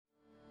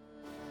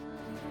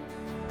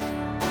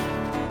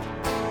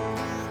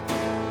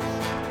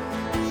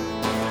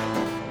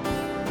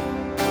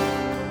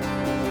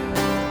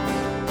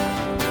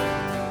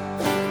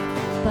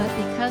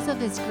Because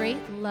of his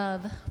great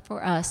love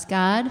for us,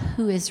 God,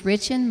 who is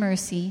rich in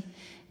mercy,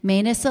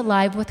 made us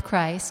alive with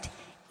Christ,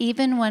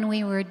 even when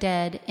we were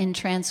dead in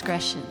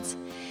transgressions.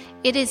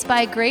 It is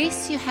by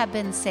grace you have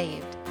been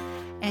saved.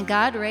 And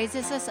God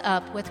raises us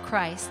up with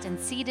Christ and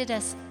seated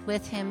us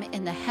with him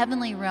in the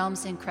heavenly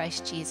realms in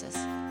Christ Jesus,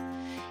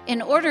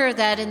 in order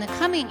that in the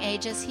coming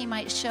ages he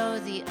might show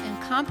the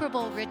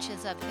incomparable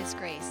riches of his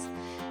grace,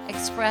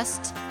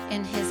 expressed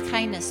in his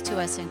kindness to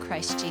us in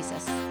Christ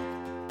Jesus.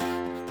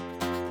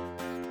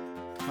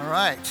 All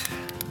right.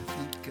 I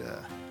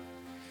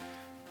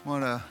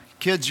think,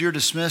 kids, you're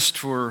dismissed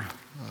for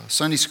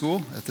Sunday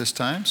school at this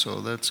time,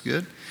 so that's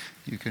good.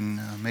 You can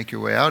make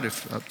your way out.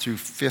 If up through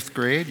 5th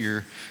grade,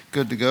 you're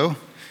good to go.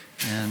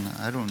 And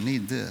I don't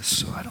need this,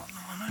 so I don't know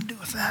what I'm going to do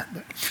with that.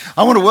 But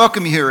I want to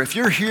welcome you here. If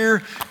you're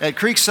here at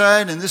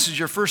Creekside and this is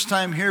your first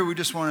time here, we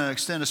just want to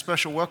extend a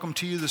special welcome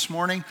to you this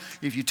morning.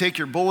 If you take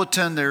your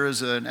bulletin, there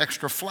is an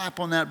extra flap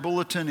on that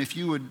bulletin. If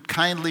you would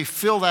kindly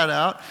fill that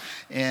out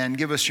and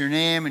give us your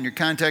name and your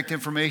contact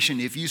information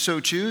if you so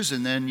choose,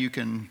 and then you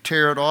can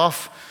tear it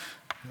off.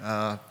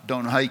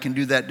 Don't know how you can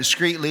do that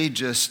discreetly.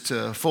 Just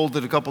fold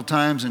it a couple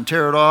times and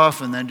tear it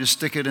off, and then just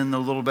stick it in the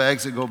little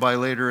bags that go by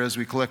later as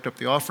we collect up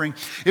the offering.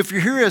 If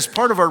you're here as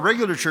part of our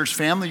regular church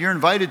family, you're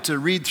invited to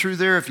read through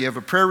there. If you have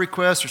a prayer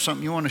request or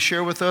something you want to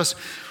share with us,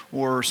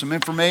 or some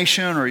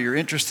information, or you're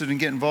interested in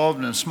getting involved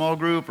in a small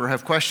group or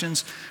have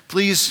questions,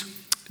 please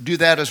do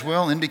that as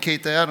well.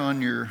 Indicate that on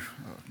your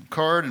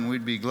card, and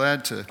we'd be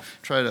glad to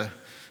try to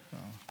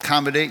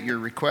accommodate your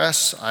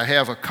requests. I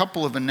have a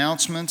couple of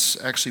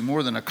announcements, actually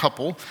more than a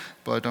couple,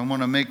 but I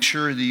want to make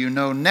sure that you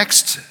know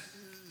next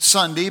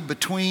Sunday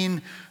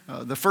between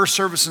the first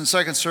service and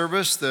second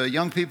service, the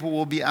young people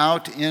will be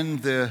out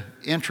in the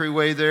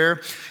entryway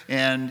there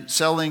and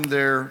selling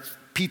their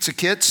pizza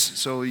kits.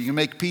 So you can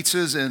make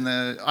pizzas, and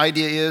the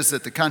idea is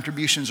that the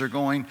contributions are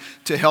going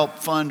to help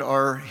fund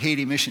our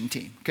Haiti mission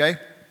team, okay?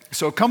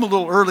 So come a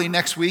little early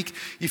next week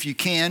if you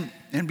can,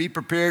 and be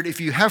prepared. If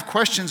you have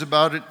questions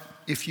about it,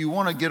 if you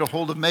want to get a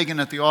hold of Megan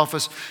at the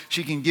office,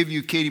 she can give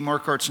you Katie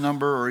Marquardt's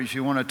number, or if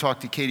you want to talk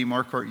to Katie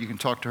Marquardt, you can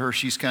talk to her.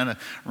 She's kind of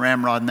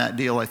ramrodding that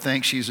deal, I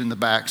think. She's in the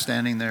back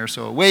standing there.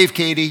 So wave,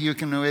 Katie. You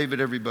can wave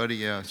at everybody.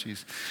 Yeah,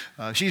 she's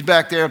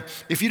back there.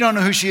 If you don't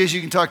know who she is,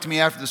 you can talk to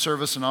me after the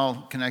service, and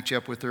I'll connect you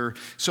up with her.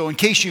 So in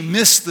case you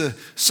missed the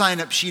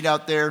sign-up sheet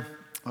out there,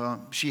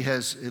 she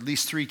has at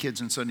least 3 kids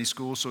in Sunday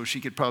school, so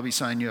she could probably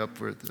sign you up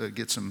for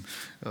get some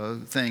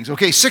things.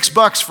 Okay,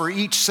 $6 for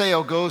each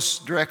sale goes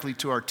directly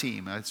to our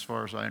team, as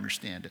far as I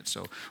understand it.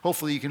 So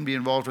hopefully you can be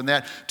involved in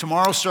that.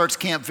 Tomorrow starts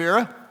Camp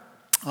Vera.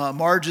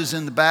 Marge is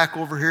in the back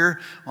over here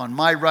on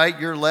my right,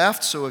 your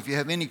left. So if you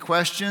have any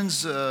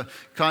questions,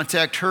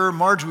 contact her.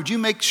 Marge, would you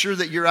make sure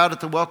that you're out at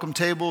the welcome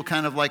table,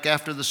 kind of like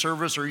after the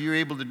service? Are you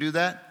able to do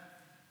that?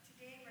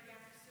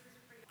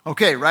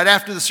 Okay, right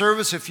after the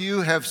service, if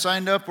you have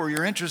signed up or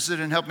you're interested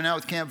in helping out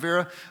with Camp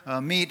Vera,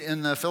 meet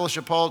in the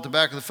fellowship hall, at the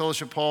back of the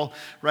fellowship hall,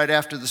 right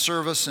after the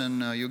service,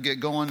 and you'll get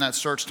going. That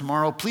starts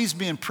tomorrow. Please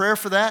be in prayer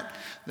for that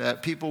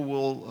people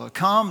will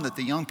come, that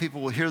the young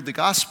people will hear the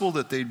gospel,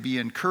 that they'd be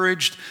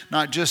encouraged,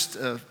 not just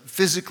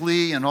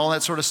physically and all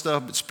that sort of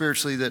stuff, but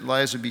spiritually, that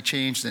lives would be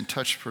changed and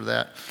touched for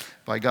that.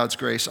 By God's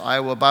grace.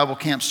 Iowa Bible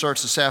Camp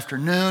starts this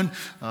afternoon.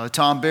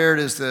 Tom Baird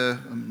is the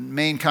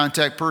main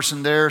contact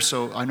person there,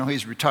 so I know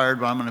he's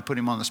retired, but I'm going to put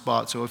him on the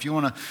spot. So if you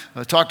want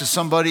to talk to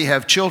somebody,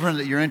 have children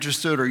that you're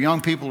interested, or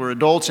young people or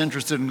adults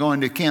interested in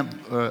going to camp,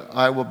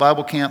 Iowa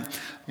Bible Camp,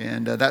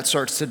 and that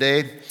starts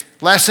today.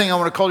 Last thing I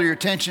want to call to your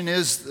attention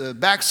is the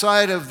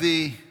backside of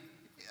the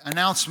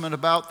announcement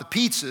about the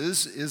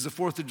pizzas is the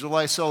 4th of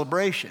July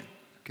celebration,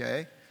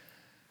 okay?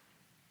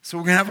 So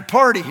we're going to have a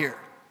party here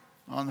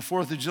on the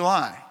 4th of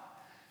July.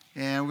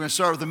 And we're going to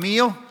start with a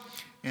meal,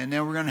 and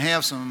then we're going to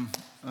have some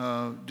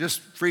just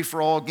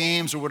free-for-all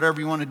games or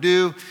whatever you want to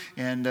do.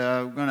 And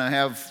we're going to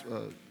have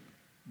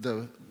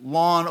the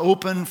lawn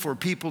open for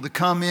people to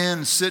come in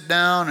and sit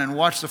down and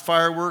watch the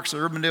fireworks, the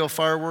Urbandale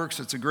fireworks.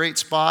 It's a great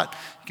spot.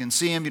 You can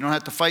see them. You don't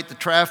have to fight the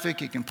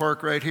traffic. You can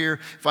park right here.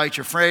 Invite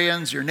your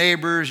friends, your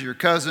neighbors, your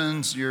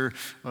cousins, your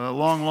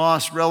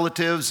long-lost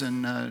relatives,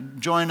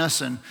 and join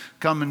us and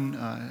come and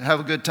have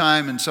a good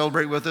time and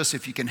celebrate with us.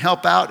 If you can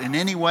help out in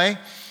any way,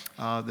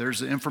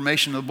 there's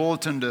information in the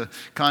bulletin to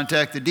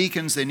contact the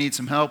deacons. They need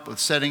some help with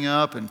setting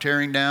up and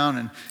tearing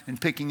down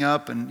and picking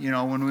up. And,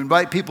 when we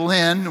invite people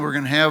in, we're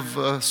going to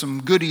have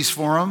some goodies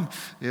for them,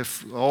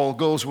 if all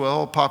goes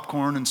well,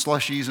 popcorn and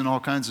slushies and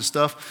all kinds of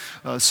stuff.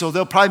 So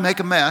they'll probably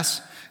make a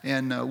mess,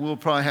 and we'll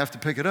probably have to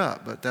pick it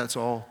up. But that's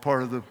all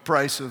part of the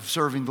price of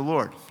serving the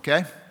Lord,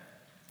 okay?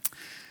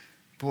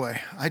 Boy,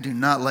 I do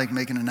not like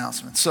making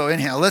announcements. So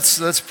anyhow,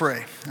 let's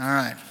pray. All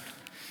right.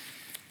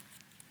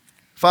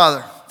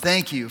 Father,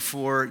 thank you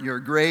for your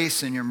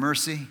grace and your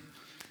mercy.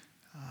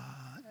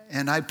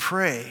 And I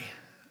pray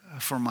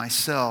for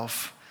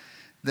myself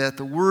that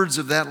the words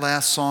of that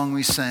last song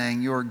we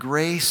sang, "Your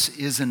grace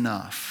is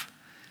enough,"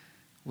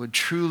 would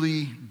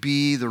truly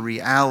be the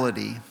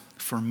reality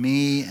for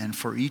me and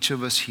for each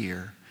of us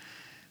here.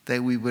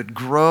 that we would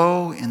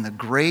grow in the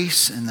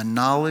grace and the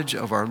knowledge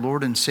of our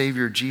Lord and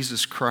Savior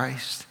Jesus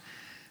Christ,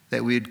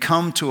 that we would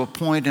come to a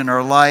point in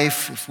our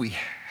life, if we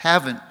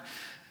haven't,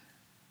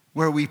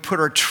 where we put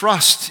our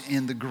trust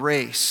in the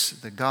grace,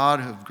 the God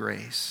of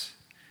grace,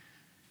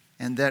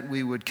 and that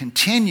we would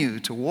continue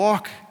to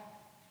walk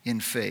in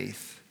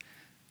faith,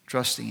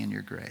 trusting in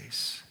your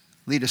grace.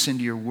 Lead us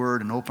into your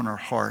word and open our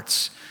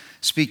hearts.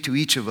 Speak to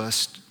each of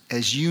us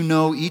as you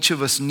know each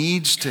of us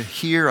needs to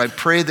hear. I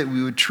pray that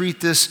we would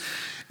treat this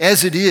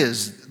as it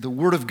is, the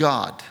word of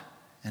God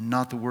and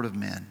not the word of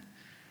men.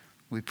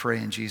 We pray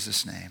in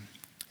Jesus' name.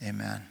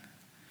 Amen.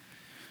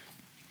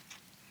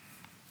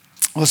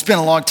 Well, it's been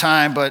a long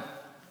time, but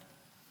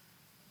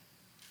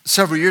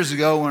several years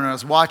ago when I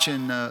was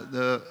watching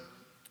the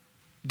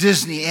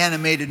Disney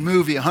animated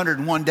movie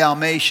 101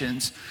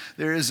 Dalmatians,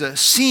 there is a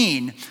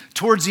scene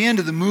towards the end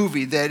of the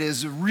movie that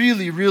is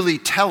really, really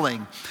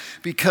telling,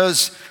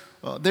 because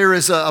there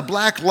is a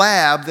black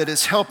lab that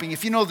is helping.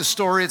 If you know the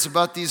story, it's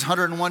about these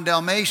 101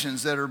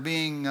 Dalmatians that are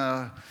being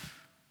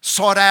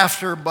sought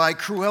after by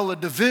Cruella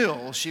de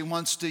Vil. She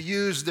wants to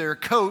use their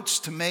coats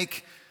to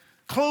make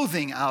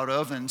clothing out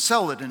of and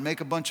sell it and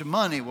make a bunch of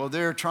money. Well,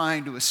 they're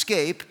trying to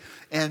escape.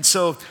 And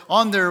so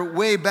on their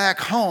way back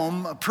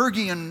home,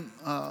 Pergy and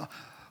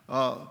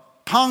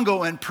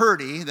Pongo and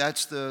Purdy,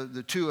 that's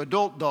the two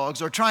adult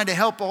dogs, are trying to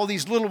help all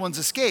these little ones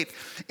escape.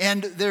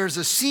 And there's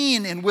a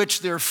scene in which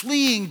they're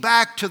fleeing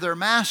back to their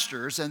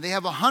masters, and they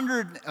have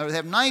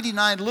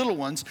 99 little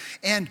ones,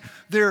 and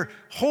they're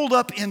holed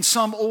up in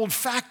some old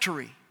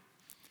factory.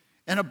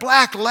 And a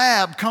black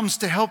lab comes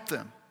to help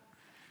them.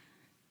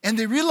 And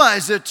they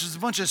realize that there's a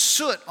bunch of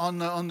soot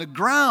on the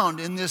ground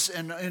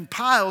in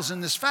piles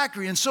in this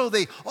factory. And so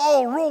they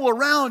all roll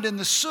around in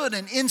the soot,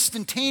 and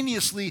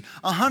instantaneously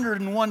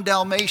 101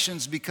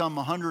 Dalmatians become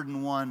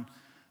 101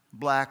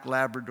 black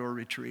Labrador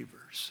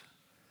retrievers.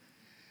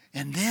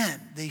 And then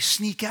they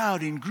sneak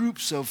out in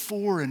groups of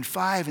 4 and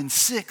 5 and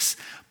 6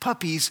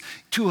 puppies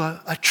to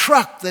a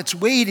truck that's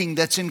waiting,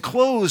 that's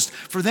enclosed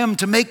for them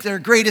to make their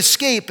great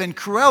escape. And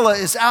Cruella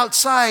is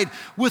outside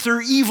with her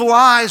evil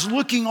eyes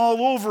looking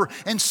all over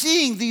and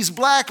seeing these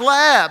black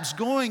labs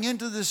going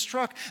into this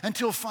truck,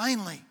 until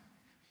finally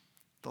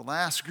the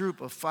last group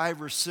of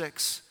 5 or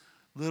 6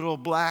 little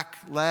black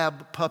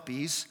lab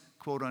puppies,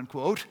 quote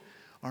unquote,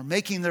 are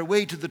making their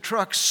way to the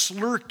truck,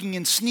 slurking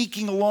and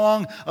sneaking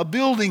along a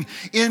building.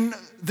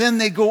 Then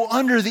they go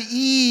under the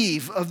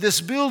eave of this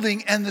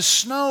building, and the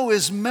snow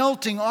is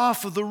melting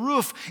off of the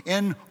roof,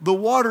 and the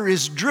water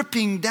is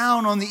dripping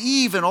down on the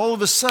eave, and all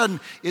of a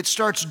sudden it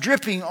starts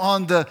dripping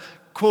on the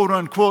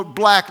quote-unquote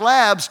black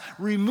labs,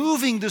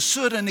 removing the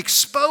soot and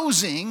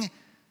exposing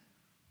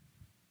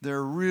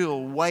their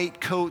real white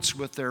coats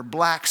with their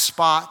black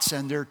spots,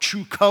 and their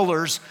true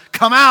colors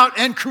come out,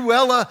 and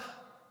Cruella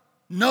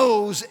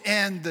knows,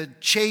 and the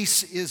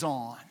chase is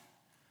on.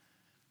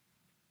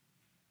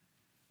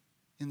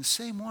 In the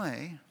same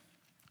way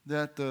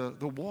that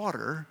the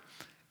water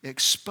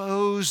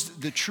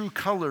exposed the true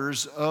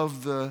colors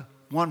of the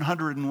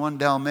 101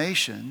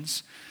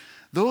 Dalmatians,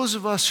 those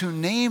of us who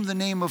name the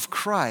name of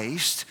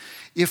Christ,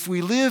 if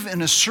we live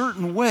in a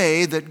certain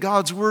way that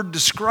God's word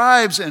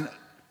describes and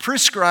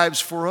prescribes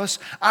for us,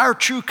 our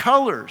true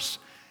colors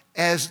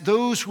as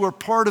those who are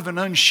part of an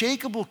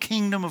unshakable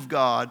kingdom of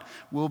God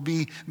will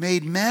be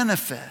made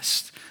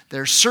manifest.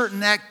 There are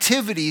certain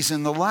activities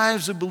in the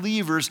lives of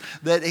believers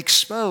that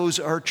expose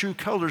our true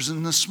colors.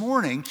 And this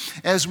morning,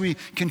 as we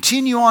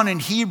continue on in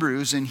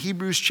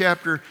Hebrews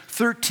chapter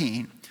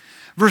 13,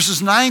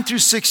 verses 9 through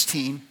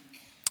 16,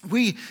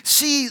 we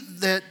see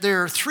that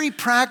there are 3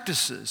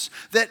 practices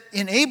that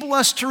enable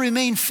us to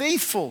remain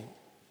faithful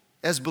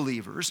as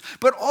believers,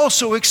 but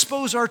also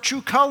expose our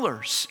true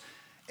colors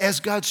as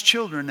God's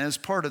children, as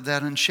part of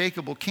that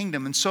unshakable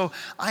kingdom. And so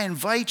I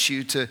invite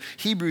you to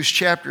Hebrews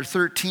chapter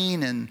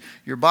 13 in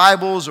your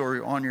Bibles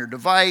or on your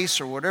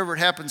device or whatever it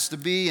happens to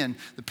be. And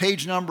the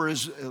page number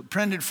is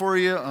printed for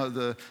you.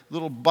 The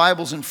little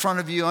Bibles in front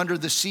of you under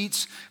the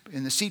seats,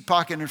 in the seat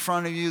pocket in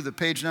front of you. The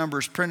page number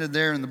is printed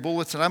there in the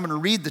bulletin. I'm going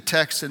to read the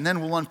text, and then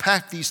we'll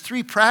unpack these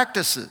 3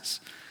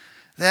 practices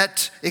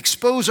that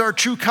expose our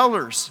true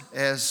colors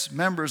as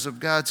members of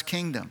God's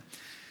kingdom.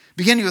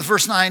 Beginning with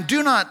verse 9,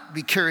 do not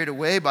be carried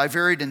away by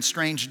varied and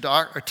strange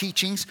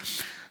teachings,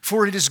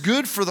 for it is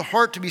good for the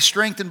heart to be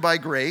strengthened by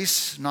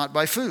grace, not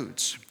by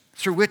foods,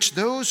 through which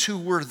those who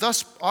were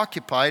thus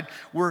occupied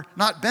were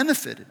not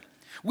benefited.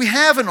 We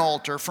have an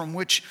altar from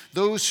which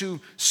those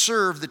who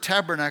serve the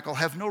tabernacle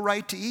have no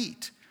right to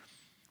eat.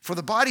 For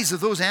the bodies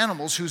of those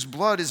animals whose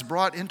blood is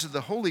brought into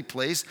the holy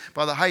place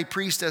by the high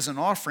priest as an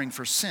offering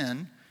for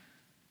sin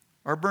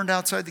are burned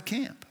outside the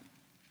camp.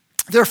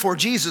 Therefore,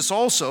 Jesus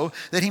also,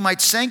 that he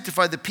might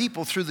sanctify the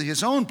people through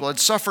his own blood,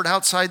 suffered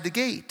outside the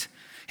gate.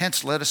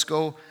 Hence, let us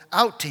go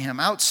out to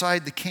him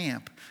outside the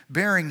camp,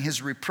 bearing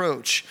his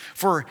reproach.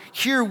 For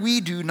here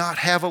we do not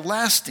have a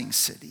lasting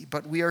city,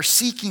 but we are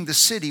seeking the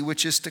city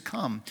which is to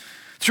come.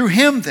 Through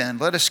him, then,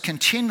 let us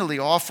continually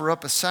offer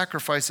up a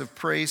sacrifice of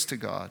praise to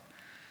God.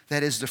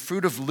 that is the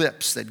fruit of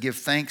lips that give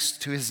thanks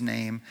to his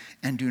name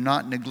and do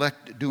not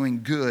neglect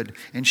doing good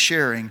and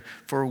sharing,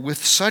 for with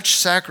such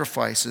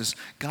sacrifices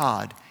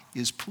God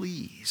is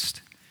pleased.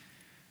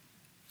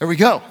 There we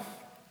go.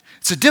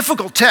 It's a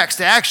difficult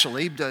text,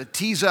 actually, to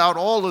tease out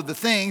all of the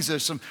things.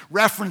 There's some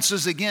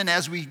references, again,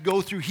 as we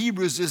go through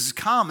Hebrews, this is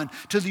common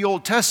to the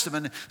Old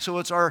Testament. So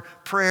it's our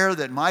prayer,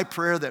 my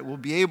prayer, that we'll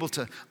be able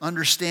to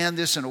understand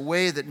this in a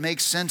way that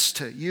makes sense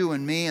to you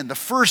and me. And the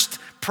first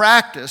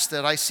practice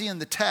that I see in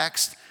the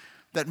text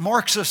that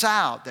marks us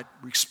out, that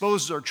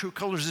exposes our true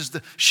colors, is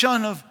the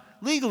shun of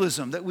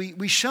legalism, that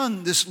we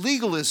shun this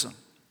legalism.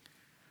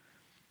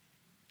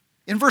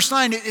 In verse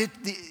 9,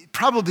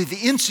 probably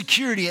the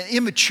insecurity and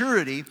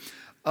immaturity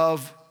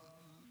of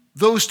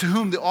those to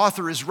whom the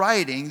author is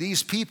writing,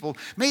 these people,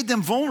 made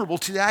them vulnerable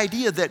to the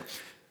idea that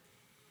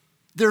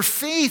their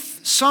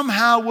faith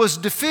somehow was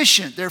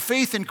deficient, their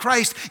faith in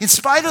Christ, in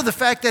spite of the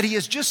fact that he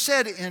has just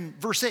said in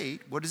verse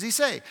 8, what does he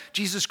say?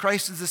 Jesus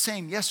Christ is the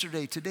same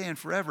yesterday, today, and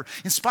forever.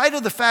 In spite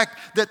of the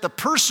fact that the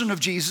person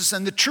of Jesus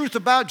and the truth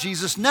about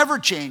Jesus never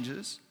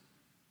changes,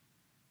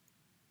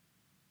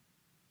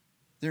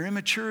 their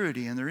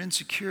immaturity and their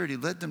insecurity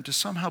led them to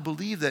somehow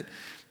believe that,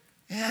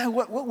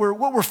 what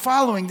we're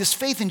following, this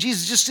faith in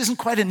Jesus, just isn't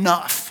quite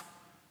enough.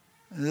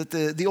 That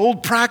the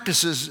old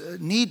practices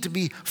need to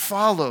be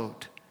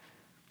followed.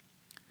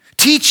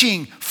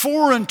 Teaching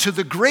foreign to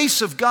the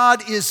grace of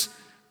God is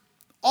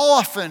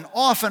often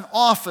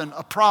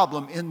a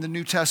problem in the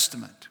New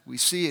Testament. We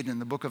see it in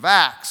the book of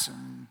Acts.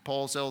 And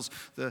Paul tells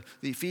the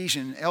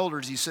Ephesian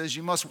elders, he says,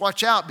 you must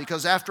watch out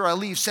because after I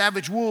leave,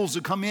 savage wolves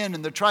will come in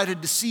and they'll try to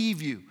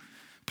deceive you.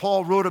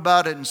 Paul wrote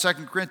about it in 2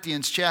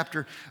 Corinthians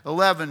chapter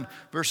 11,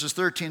 verses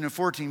 13 and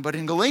 14. But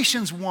in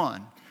Galatians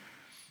 1,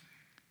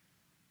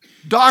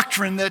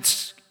 doctrine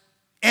that's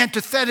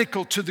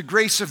antithetical to the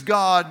grace of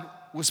God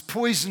was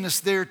poisonous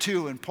there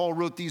too. And Paul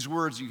wrote these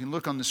words. You can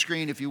look on the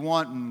screen if you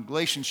want in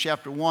Galatians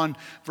chapter 1,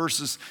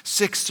 verses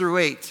 6 through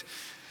 8. It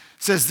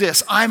says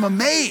this, I'm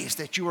amazed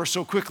that you are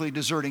so quickly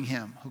deserting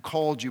him who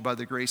called you by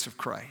the grace of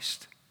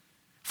Christ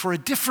for a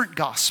different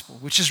gospel,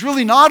 which is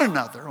really not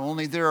another,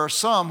 only there are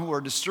some who are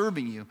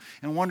disturbing you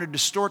and want to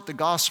distort the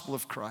gospel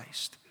of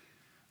Christ.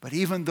 But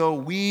even though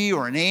we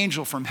or an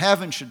angel from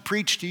heaven should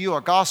preach to you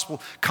a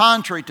gospel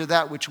contrary to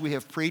that which we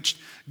have preached,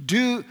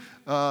 do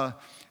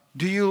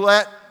you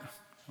let...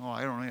 Oh,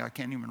 I don't know. I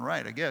can't even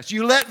write, I guess.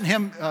 You let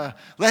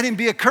him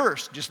be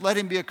accursed. Just let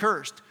him be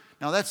accursed.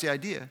 Now, that's the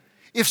idea.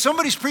 If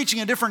somebody's preaching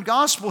a different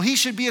gospel, he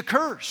should be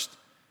accursed.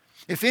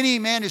 If any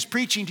man is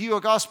preaching to you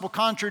a gospel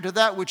contrary to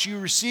that which you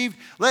received,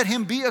 let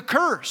him be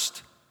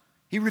accursed.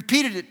 He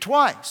repeated it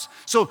twice.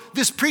 So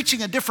this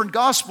preaching a different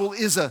gospel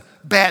is a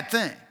bad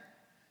thing.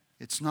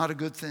 It's not a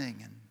good thing.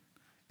 And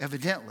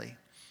evidently,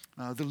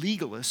 the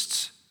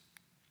legalists'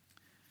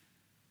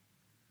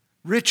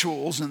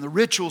 rituals and the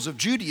rituals of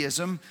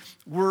Judaism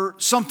were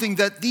something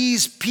that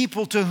these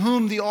people to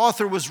whom the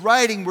author was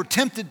writing were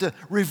tempted to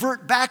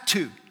revert back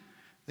to.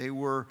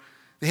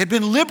 They had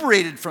been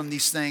liberated from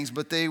these things,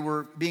 but they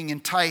were being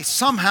enticed.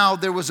 Somehow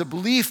there was a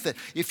belief that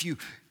if you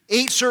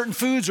ate certain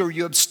foods or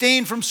you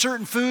abstained from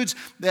certain foods,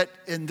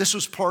 and this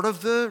was part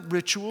of the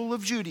ritual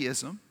of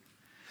Judaism,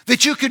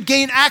 that you could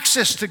gain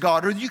access to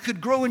God or you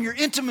could grow in your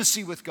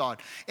intimacy with God.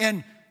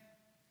 And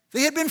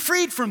they had been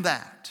freed from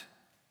that.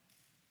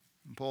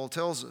 And Paul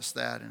tells us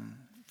that in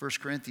 1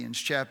 Corinthians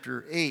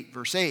chapter 8,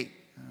 verse 8.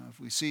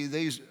 If we see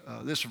this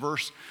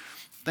verse,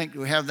 do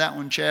we have that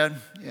one, Chad?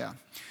 Yeah.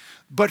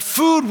 But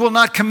food will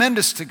not commend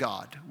us to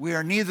God. We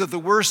are neither the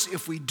worse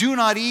if we do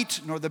not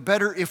eat, nor the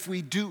better if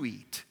we do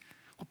eat.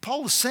 What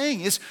Paul is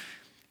saying is,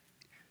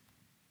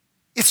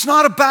 it's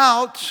not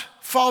about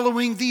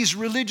following these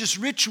religious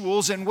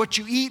rituals and what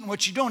you eat and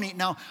what you don't eat.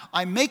 Now,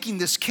 I'm making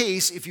this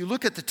case, if you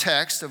look at the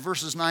text of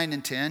verses 9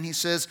 and 10, he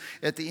says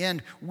at the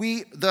end,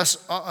 we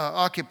thus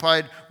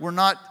occupied were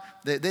not,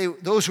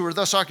 those who were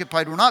thus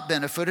occupied were not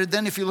benefited.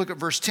 Then if you look at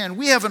verse 10,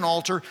 we have an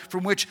altar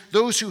from which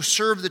those who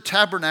serve the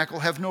tabernacle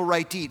have no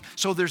right to eat.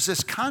 So there's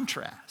this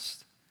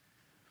contrast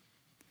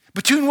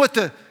between what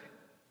the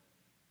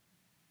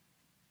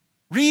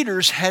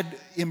readers had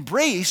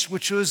embraced,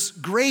 which was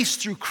grace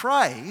through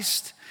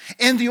Christ,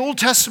 and the Old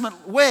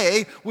Testament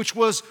way, which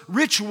was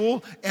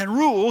ritual and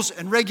rules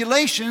and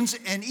regulations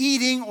and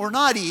eating or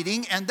not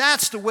eating, and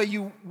that's the way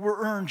you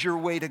earned your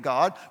way to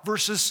God,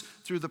 versus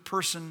through the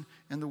person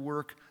and the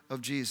work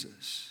of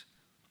Jesus.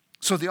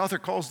 So the author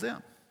calls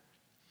them,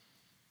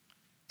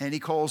 and he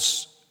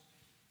calls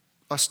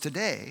us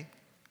today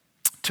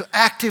to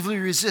actively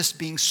resist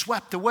being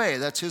swept away.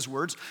 That's his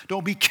words.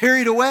 Don't be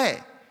carried away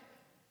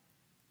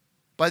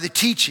by the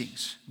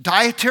teachings,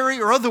 dietary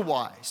or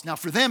otherwise. Now,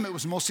 for them, it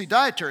was mostly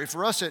dietary.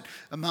 For us, it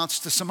amounts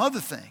to some other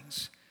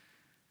things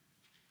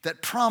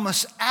that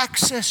promise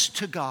access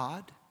to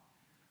God,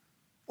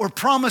 or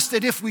promise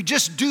that if we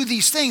just do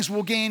these things,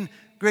 we'll gain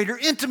greater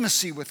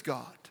intimacy with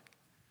God.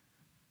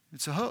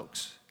 It's a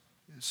hoax.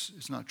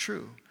 It's not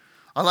true.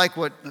 I like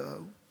what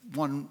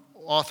one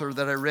author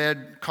that I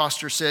read,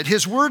 Coster, said,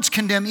 his words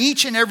condemn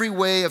each and every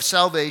way of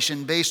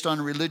salvation based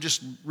on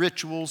religious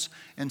rituals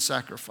and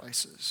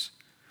sacrifices.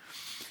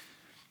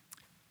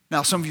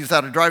 Now, some of you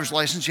without a driver's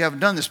license, you haven't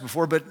done this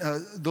before, but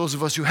those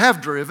of us who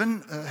have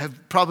driven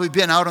have probably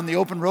been out on the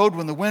open road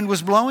when the wind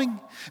was blowing,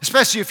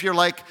 especially if you're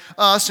like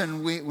us,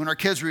 and when our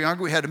kids were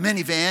younger, we had a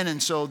minivan,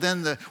 and so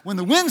then when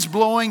the wind's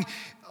blowing,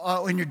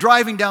 when you're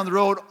driving down the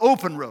road,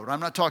 open road, I'm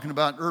not talking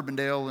about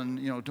Urbandale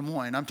and Des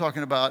Moines, I'm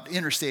talking about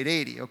Interstate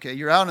 80, okay?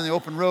 You're out on the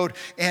open road,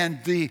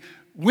 and the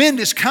wind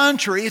is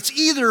contrary. It's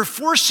either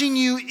forcing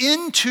you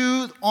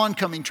into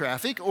oncoming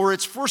traffic, or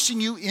it's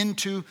forcing you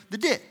into the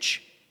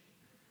ditch.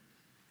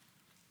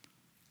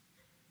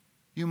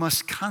 You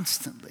must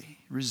constantly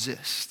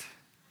resist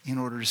in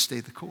order to stay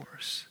the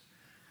course.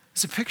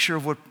 It's a picture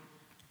of what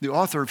the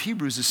author of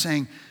Hebrews is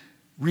saying.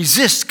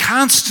 Resist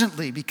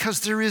constantly,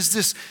 because there is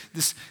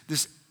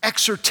this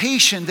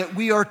exhortation that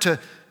we are to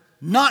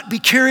not be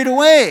carried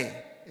away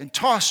and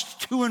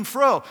tossed to and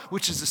fro,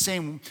 which is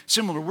the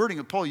similar wording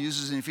that Paul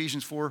uses in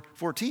Ephesians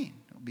 4:14.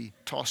 It'll be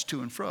tossed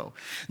to and fro.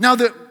 Now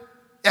the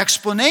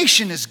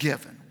explanation is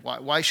given.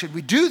 Why should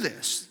we do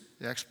this?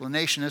 The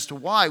explanation as to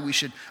why we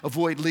should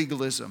avoid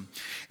legalism.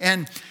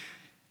 And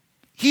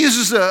he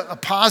uses a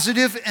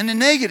positive and a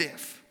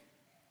negative.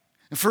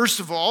 And first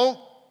of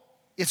all,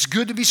 it's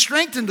good to be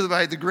strengthened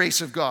by the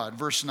grace of God.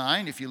 Verse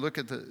 9, if you look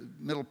at the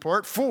middle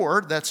part,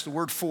 for, that's the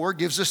word for,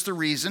 gives us the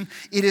reason.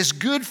 It is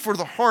good for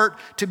the heart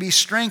to be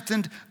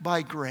strengthened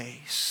by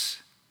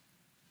grace.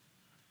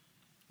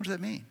 What does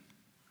that mean?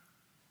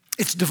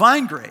 It's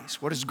divine grace.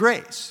 What is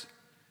grace?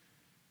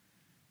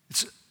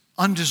 It's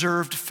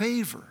undeserved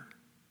favor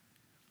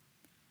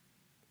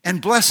and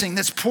blessing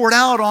that's poured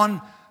out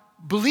on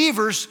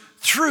believers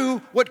through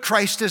what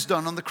Christ has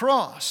done on the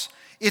cross.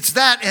 It's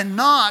that and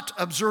not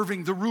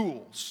observing the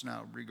rules.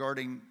 Now,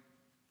 regarding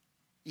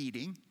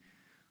eating,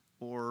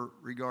 or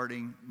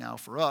regarding, now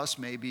for us,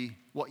 maybe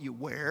what you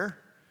wear,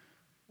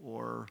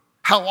 or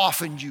how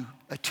often you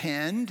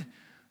attend,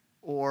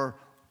 or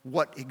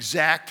what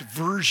exact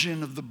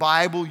version of the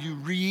Bible you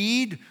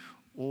read,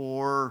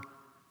 or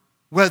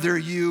whether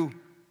you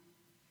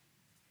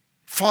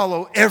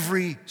follow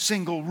every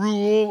single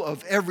rule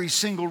of every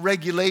single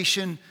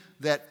regulation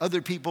that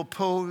other people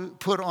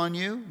put on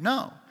you.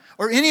 No.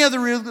 Or any other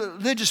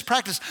religious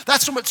practice.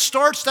 That's not what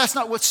starts, that's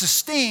not what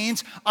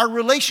sustains our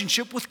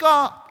relationship with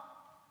God.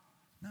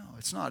 No,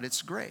 it's not.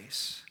 It's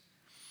grace.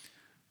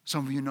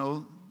 Some of you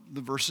know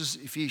the verses,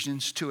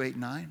 Ephesians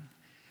 2:8-9.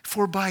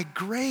 For by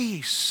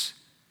grace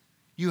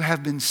you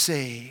have been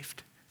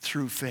saved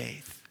through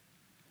faith.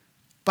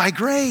 By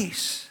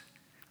grace.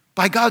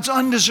 By God's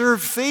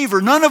undeserved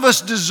favor. None of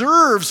us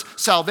deserves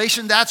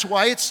salvation. That's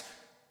why it's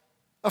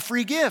a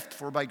free gift.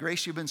 For by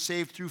grace you've been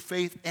saved through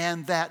faith,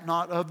 and that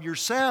not of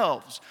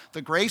yourselves.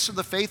 The grace of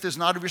the faith is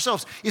not of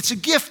yourselves. It's a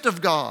gift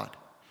of God.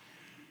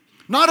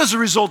 Not as a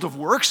result of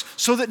works,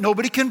 so that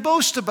nobody can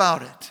boast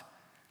about it.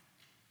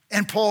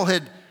 And Paul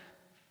had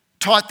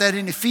taught that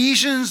in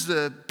Ephesians.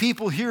 The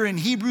people here in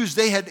Hebrews,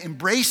 they had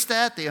embraced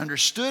that. They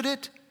understood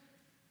it.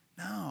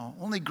 No,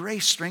 only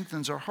grace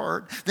strengthens our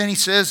heart. Then he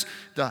says,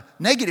 the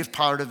negative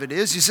part of it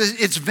is, he says,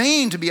 it's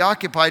vain to be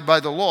occupied by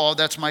the law.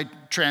 That's my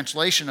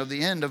translation of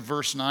the end of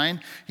verse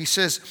 9. He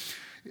says,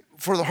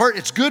 for the heart,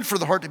 it's good for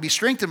the heart to be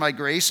strengthened by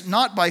grace,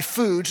 not by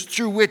foods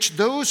through which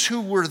those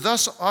who were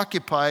thus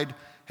occupied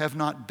have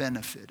not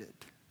benefited.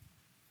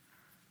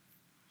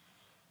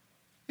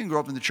 You can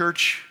grow up in the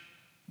church,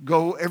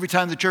 go every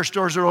time the church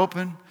doors are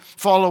open,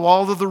 follow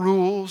all of the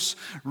rules,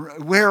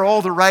 wear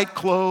all the right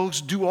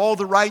clothes, do all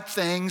the right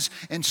things,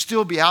 and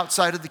still be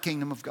outside of the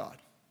kingdom of God.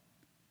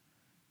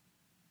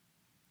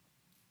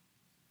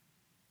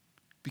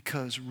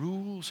 Because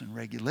rules and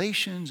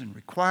regulations and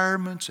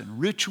requirements and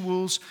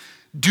rituals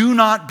do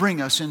not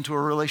bring us into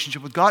a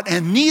relationship with God,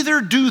 and neither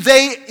do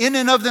they in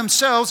and of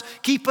themselves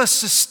keep us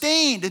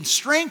sustained and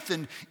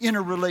strengthened in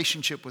a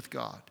relationship with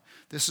God.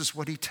 This is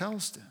what he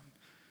tells them.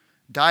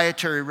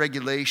 Dietary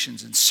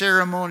regulations and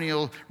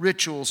ceremonial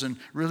rituals and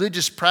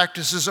religious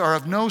practices are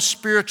of no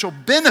spiritual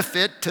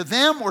benefit to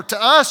them or to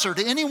us or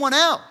to anyone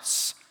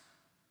else.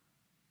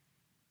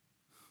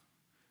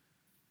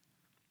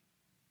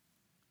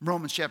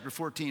 Romans chapter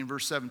 14,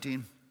 verse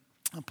 17,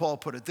 Paul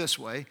put it this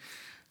way.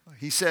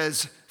 He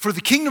says, for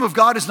the kingdom of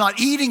God is not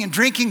eating and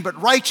drinking,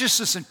 but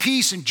righteousness and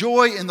peace and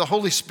joy in the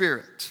Holy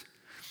Spirit.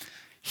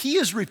 He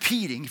is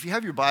repeating, if you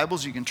have your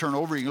Bibles, you can turn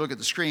over, you can look at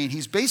the screen.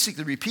 He's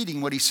basically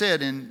repeating what he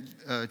said in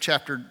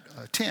chapter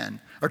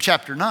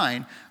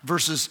 9,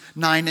 verses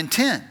 9 and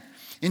 10.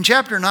 In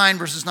chapter 9,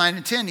 verses 9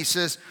 and 10, he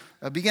says,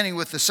 beginning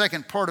with the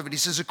second part of it, he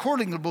says,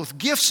 accordingly, both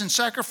gifts and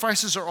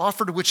sacrifices are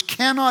offered which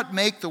cannot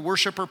make the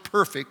worshiper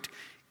perfect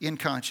in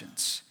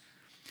conscience,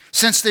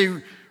 since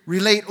they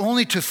relate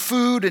only to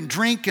food and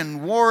drink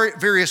and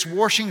various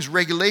washings,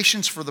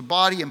 regulations for the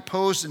body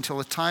imposed until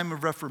a time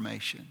of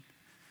reformation.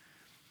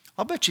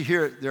 I'll bet you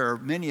here there are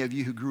many of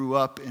you who grew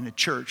up in a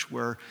church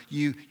where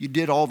you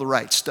did all the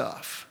right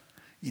stuff.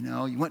 You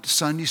know, you went to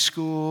Sunday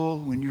school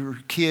when you were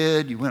a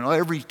kid. You went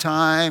every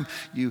time.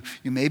 You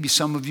maybe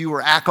some of you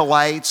were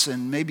acolytes,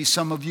 and maybe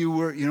some of you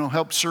were,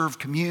 helped serve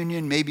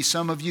communion. Maybe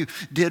some of you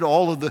did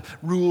all of the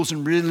rules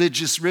and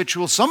religious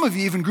rituals. Some of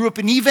you even grew up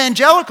in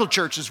evangelical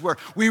churches where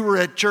we were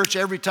at church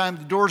every time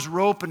the doors were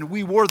open, and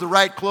we wore the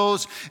right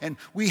clothes, and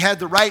we had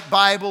the right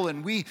Bible,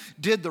 and we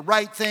did the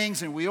right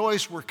things, and we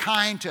always were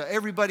kind to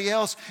everybody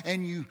else,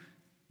 and you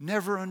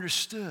never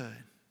understood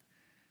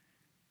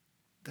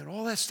that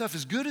all that stuff,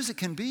 as good as it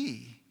can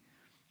be,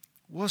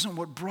 wasn't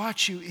what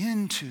brought you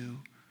into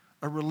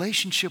a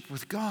relationship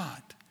with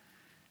God.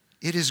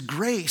 It is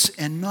grace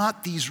and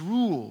not these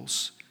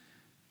rules.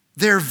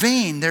 They're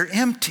vain, they're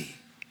empty.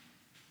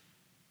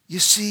 You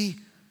see,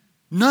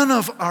 none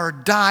of our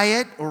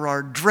diet or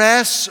our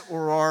dress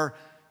or our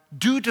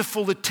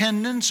dutiful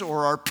attendance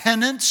or our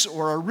penance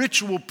or our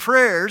ritual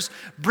prayers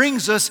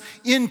brings us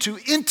into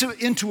an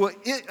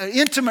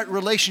intimate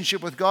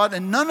relationship with God,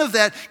 and none of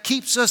that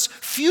keeps us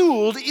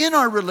fueled in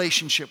our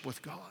relationship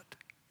with God.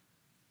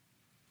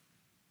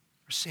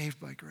 We're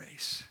saved by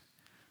grace.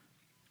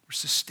 We're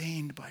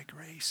sustained by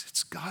grace.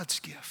 It's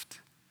God's gift.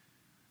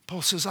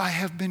 Paul says, I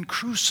have been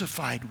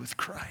crucified with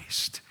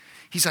Christ.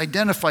 He's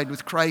identified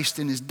with Christ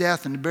in his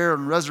death and burial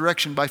and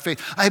resurrection by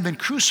faith. I have been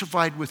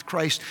crucified with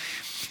Christ,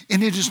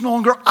 and it is no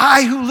longer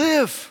I who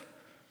live,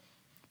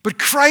 but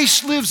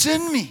Christ lives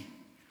in me.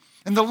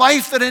 And the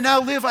life that I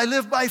now live, I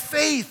live by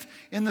faith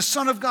in the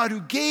Son of God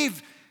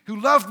who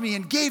loved me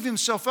and gave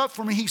himself up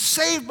for me. He's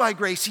saved by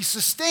grace. He's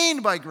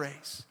sustained by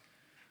grace.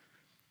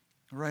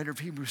 The writer of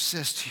Hebrews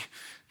says,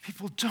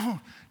 people,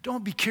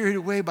 don't be carried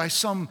away by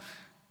some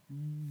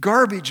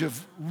garbage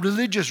of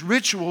religious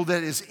ritual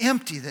that is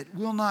empty, that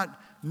will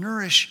not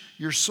nourish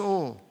your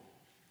soul.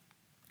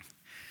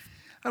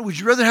 Would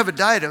you rather have a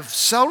diet of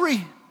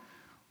celery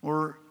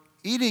or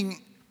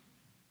eating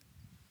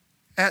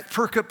at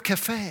Perkup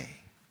Cafe?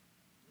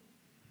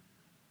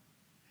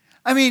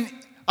 I mean,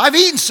 I've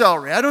eaten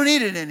celery. I don't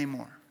eat it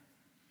anymore.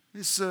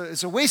 It's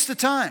a waste of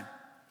time.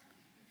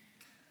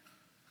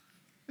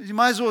 I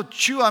might as well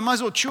chew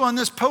on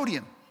this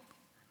podium.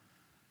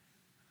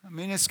 I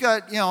mean, it's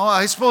got,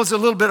 I suppose a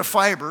little bit of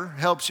fiber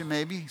helps you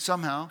maybe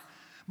somehow.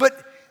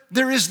 But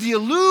there is the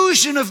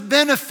illusion of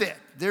benefit.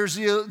 There's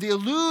the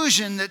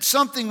illusion that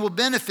something will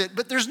benefit,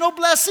 but there's no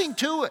blessing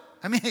to it.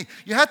 I mean,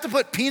 you have to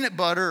put peanut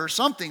butter or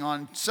something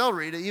on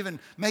celery to even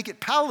make it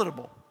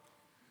palatable.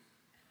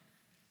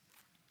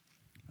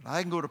 But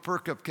I can go to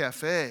Perkup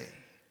Cafe,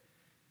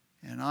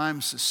 and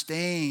I'm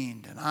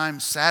sustained, and I'm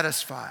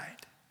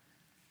satisfied,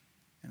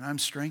 and I'm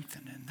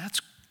strengthened, and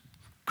that's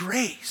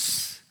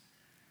grace.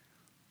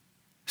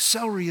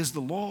 Celery is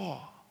the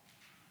law.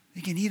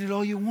 You can eat it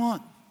all you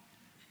want,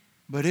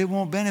 but it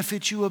won't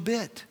benefit you a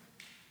bit.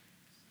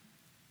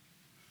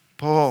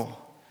 Paul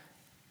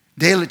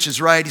Delitzsch is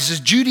right. He says,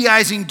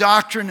 Judaizing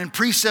doctrine and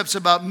precepts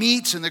about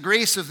meats and the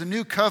grace of the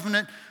new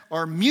covenant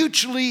they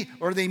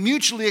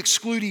mutually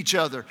exclude each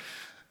other.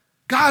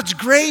 God's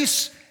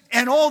grace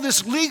and all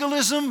this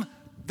legalism,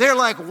 they're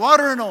like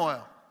water and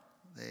oil.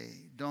 They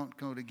don't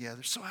go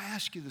together. So I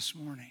ask you this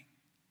morning,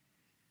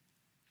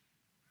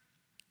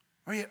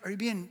 are you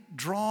being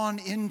drawn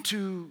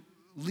into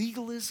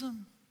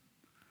legalism?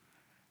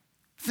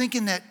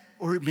 Thinking that,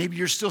 or maybe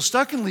you're still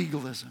stuck in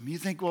legalism. You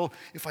think, well,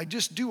 if I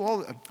just do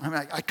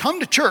I come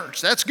to church,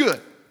 that's good,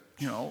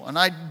 and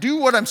I do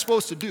what I'm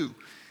supposed to do.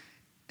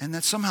 And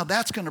that somehow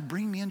that's going to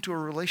bring me into a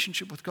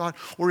relationship with God.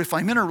 Or if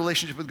I'm in a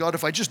relationship with God,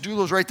 if I just do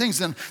those right things,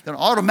 then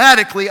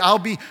automatically I'll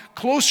be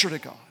closer to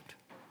God.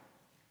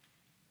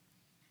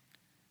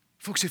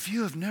 Folks, if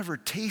you have never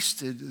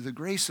tasted the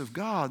grace of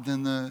God,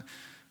 then the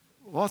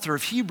author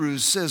of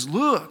Hebrews says,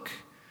 look,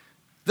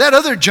 that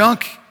other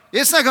junk,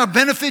 it's not going to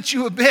benefit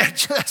you a bit.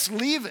 Just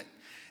leave it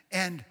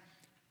and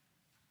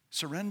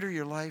surrender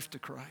your life to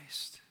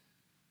Christ.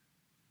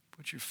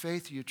 Put your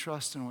faith, your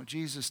trust in what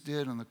Jesus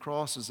did on the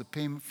cross as a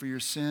payment for your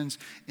sins,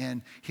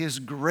 and his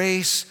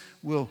grace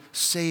will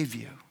save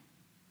you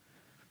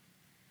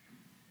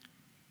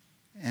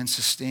and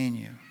sustain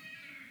you.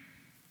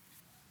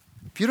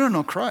 If you don't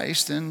know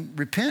Christ, then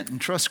repent and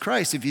trust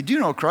Christ. If you do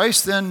know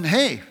Christ, then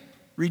hey,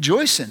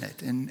 rejoice in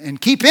it and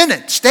keep in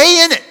it.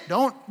 Stay in it.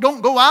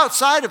 Don't go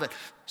outside of it.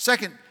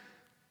 Second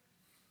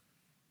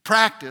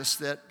practice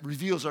that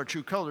reveals our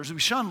true colors. We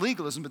shun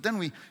legalism, but then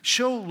we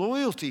show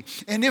loyalty.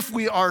 And if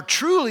we are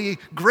truly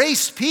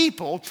grace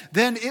people,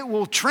 then it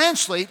will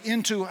translate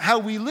into how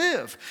we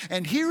live.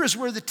 And here is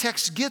where the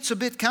text gets a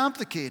bit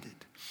complicated.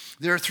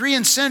 There are three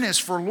incentives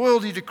for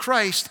loyalty to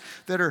Christ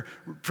that are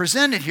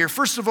presented here.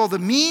 First of all, the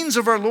means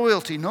of our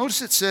loyalty.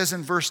 Notice it says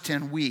in verse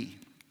 10, we.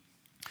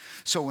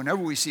 So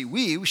whenever we see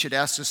we should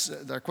ask us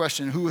the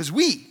question, who is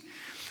we?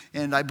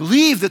 And I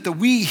believe that the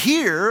we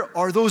here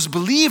are those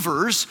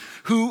believers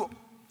to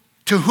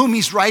whom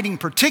he's writing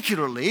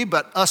particularly,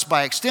 but us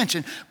by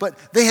extension, but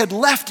they had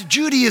left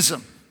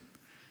Judaism.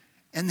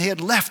 And they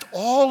had left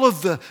all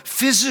of the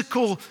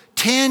physical,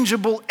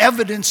 tangible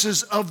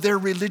evidences of their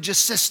religious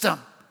system.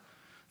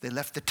 They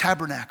left the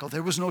tabernacle.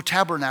 There was no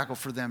tabernacle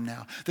for them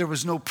now. There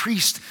was no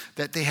priest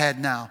that they had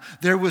now.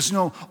 There was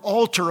no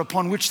altar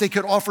upon which they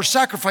could offer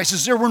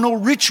sacrifices. There were no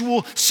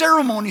ritual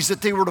ceremonies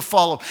that they were to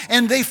follow.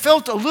 And they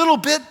felt a little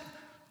bit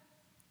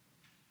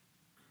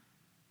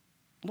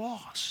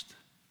lost,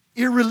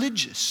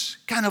 irreligious,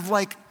 kind of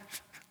like,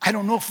 I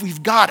don't know if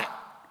we've got it.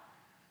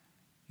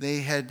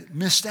 They had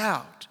missed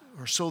out,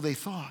 or so they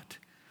thought.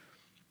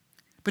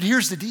 But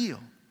here's the deal.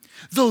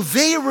 Though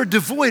they were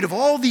devoid of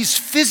all these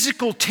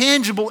physical,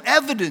 tangible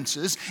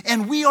evidences,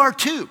 and we are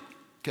too,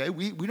 okay?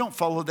 We don't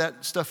follow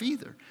that stuff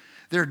either.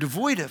 They're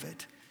devoid of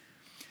it.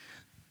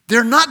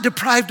 They're not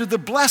deprived of the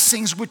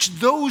blessings which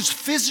those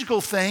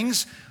physical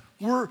things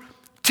were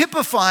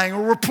typifying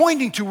or were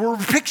pointing to or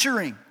were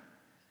picturing.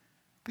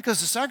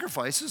 Because the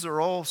sacrifices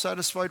are all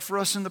satisfied for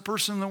us in the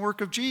person and the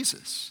work of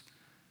Jesus.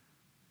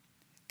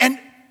 And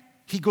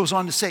he goes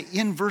on to say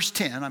in verse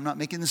 10, I'm not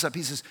making this up,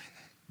 he says,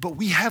 but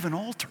we have an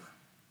altar.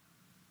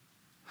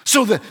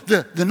 So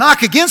the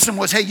knock against them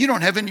was, hey, you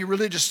don't have any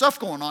religious stuff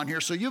going on here,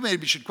 so you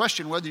maybe should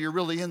question whether you're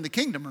really in the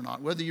kingdom or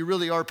not, whether you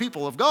really are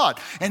people of God.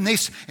 And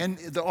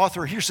the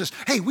author here says,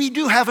 hey, we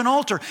do have an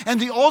altar. And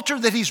the altar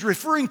that he's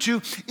referring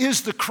to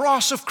is the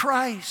cross of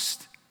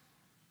Christ.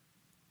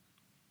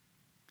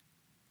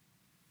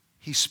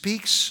 He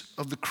speaks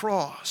of the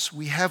cross.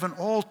 We have an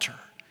altar.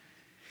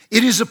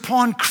 It is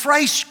upon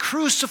Christ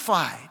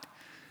crucified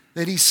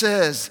that he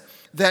says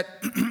that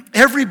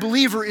every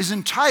believer is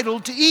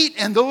entitled to eat,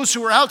 and those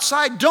who are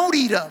outside don't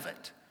eat of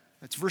it.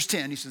 That's verse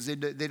 10. He says they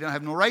don't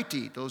have no right to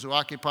eat. Those who are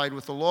occupied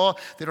with the law,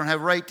 they don't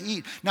have a right to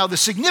eat. Now, the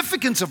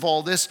significance of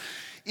all this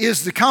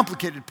is the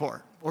complicated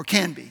part, or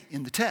can be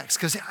in the text,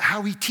 because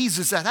how he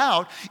teases that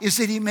out is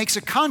that he makes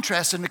a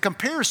contrast and a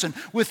comparison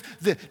with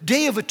the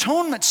Day of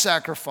Atonement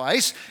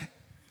sacrifice,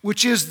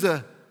 which is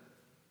the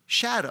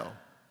shadow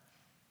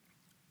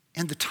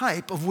and the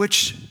type of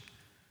which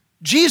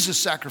Jesus'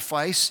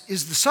 sacrifice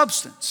is the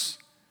substance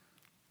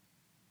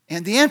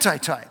and the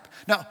antitype.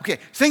 Now, okay,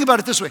 think about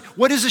it this way.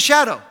 What is a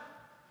shadow?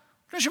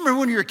 Don't you remember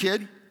when you were a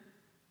kid?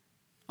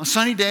 On a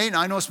sunny day,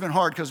 now I know it's been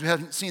hard because we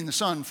haven't seen the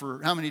sun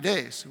for how many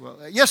days?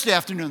 Well, yesterday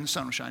afternoon the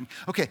sun was shining.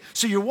 Okay,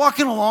 so you're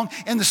walking along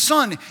and the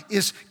sun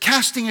is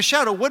casting a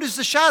shadow. What is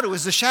the shadow?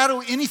 Is the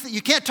shadow anything?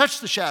 You can't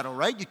touch the shadow,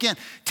 right? You can't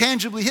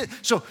tangibly hit.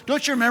 So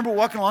don't you remember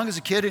walking along as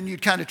a kid and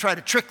you'd kind of try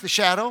to trick the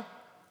shadow?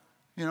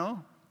 You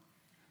know?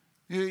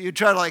 You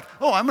try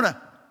to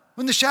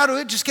when the shadow,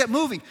 it just kept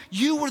moving.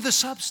 You were the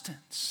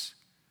substance.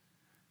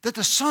 That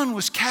the sun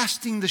was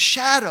casting the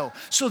shadow.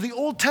 So the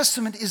Old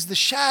Testament is the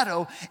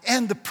shadow,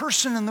 and the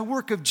person and the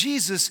work of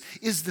Jesus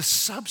is the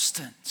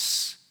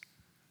substance.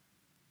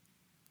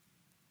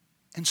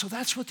 And so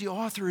that's what the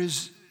author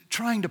is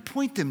trying to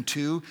point them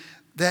to,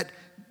 that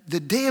the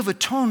Day of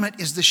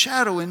Atonement is the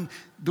shadow and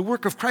the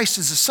work of Christ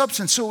is the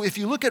substance. So if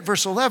you look at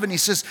verse 11, he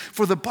says,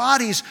 for the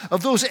bodies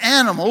of those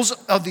animals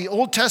of the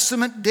Old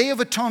Testament Day of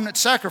Atonement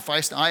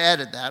sacrifice, I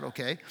added that,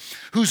 okay,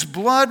 whose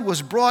blood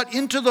was brought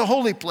into the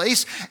holy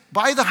place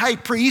by the high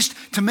priest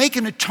to make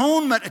an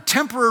atonement, a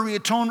temporary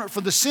atonement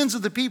for the sins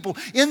of the people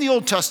in the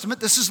Old Testament.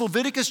 This is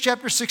Leviticus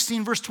chapter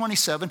 16, verse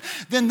 27.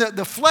 Then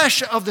the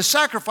flesh of the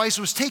sacrifice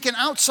was taken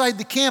outside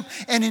the camp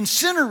and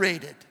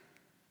incinerated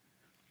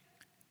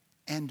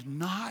and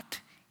not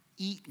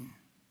eaten.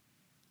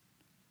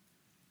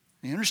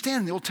 Now, you understand,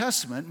 in the Old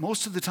Testament,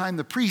 most of the time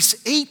the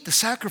priests ate the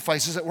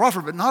sacrifices that were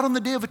offered, but not on the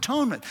Day of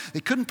Atonement.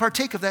 They couldn't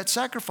partake of that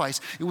sacrifice.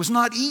 It was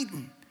not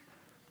eaten.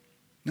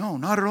 No,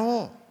 not at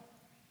all.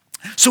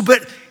 So,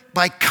 but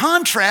by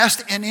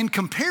contrast and in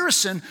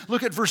comparison,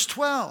 look at verse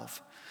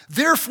 12.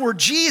 Therefore,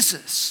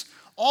 Jesus,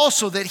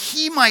 also that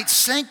he might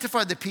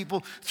sanctify the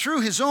people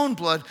through his own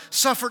blood,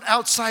 suffered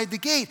outside the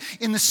gate.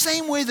 In the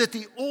same way that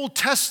the Old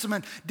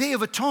Testament Day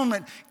of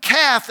Atonement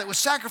calf that was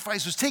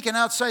sacrificed was taken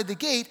outside the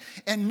gate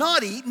and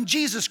not eaten,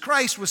 Jesus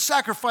Christ was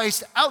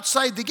sacrificed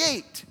outside the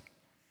gate.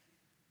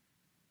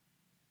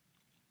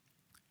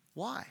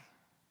 Why?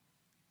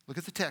 Look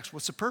at the text.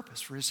 What's the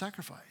purpose for his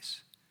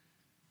sacrifice?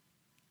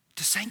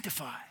 To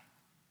sanctify.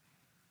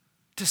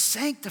 To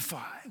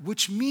sanctify,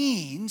 which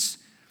means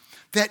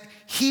that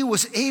he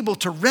was able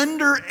to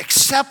render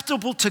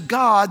acceptable to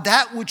God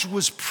that which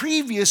was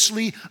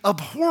previously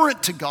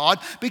abhorrent to God,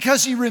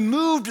 because he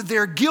removed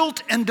their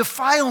guilt and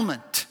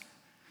defilement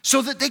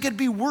so that they could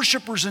be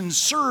worshipers and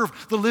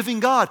serve the living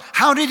God.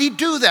 How did he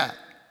do that?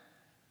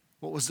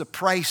 What was the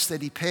price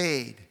that he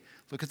paid?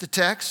 Look at the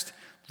text,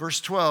 verse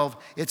 12.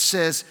 It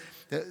says,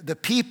 the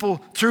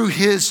people through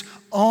his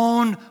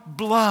own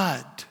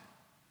blood.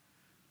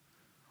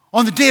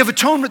 On the Day of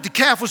Atonement, the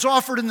calf was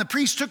offered, and the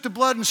priest took the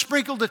blood and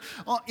sprinkled it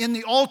in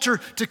the altar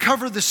to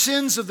cover the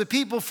sins of the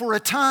people for a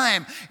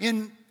time.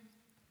 In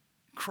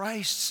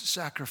Christ's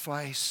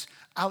sacrifice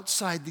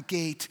outside the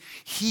gate,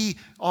 he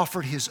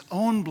offered his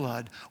own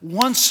blood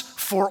once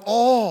for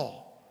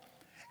all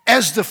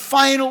as the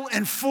final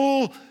and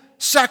full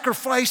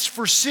sacrifice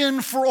for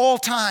sin for all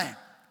time.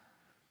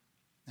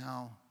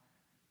 Now,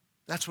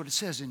 that's what it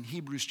says in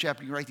Hebrews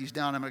chapter. You can write these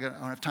down. I don't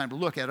have time to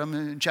look at them.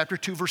 In chapter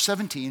 2, verse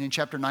 17, and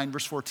chapter 9,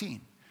 verse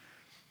 14.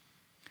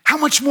 how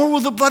much more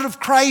will the blood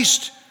of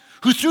Christ,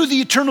 who through the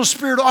eternal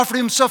Spirit offered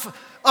himself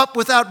up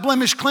without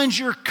blemish, cleanse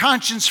your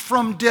conscience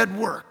from dead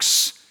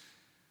works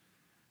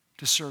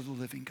to serve the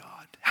living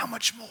God? How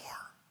much more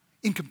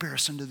in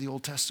comparison to the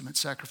Old Testament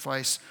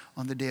sacrifice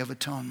on the Day of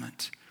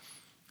Atonement?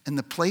 And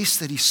the place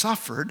that he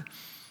suffered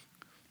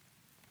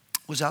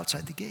was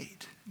outside the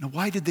gate. Now,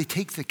 why did they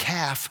take the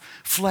calf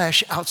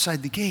flesh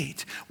outside the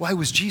gate? Why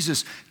was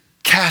Jesus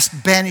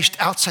banished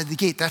outside the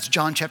gate? That's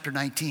John chapter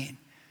 19.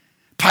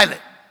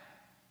 Pilate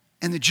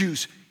and the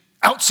Jews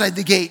outside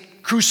the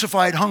gate,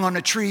 crucified, hung on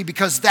a tree,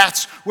 because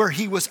that's where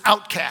he was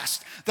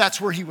outcast.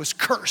 That's where he was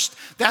cursed.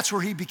 That's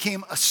where he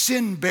became a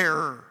sin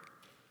bearer,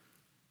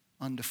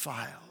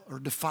 undefiled or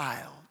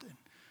defiled, and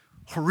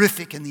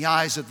horrific in the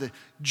eyes of the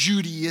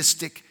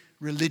Judaistic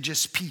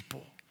religious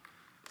people.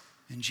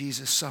 And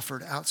Jesus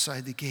suffered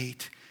outside the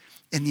gate.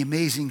 And the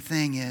amazing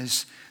thing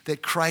is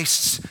that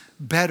Christ's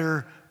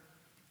better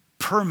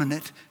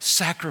permanent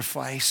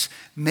sacrifice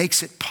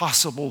makes it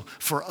possible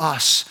for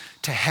us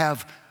to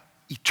have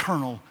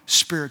eternal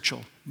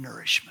spiritual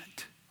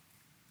nourishment.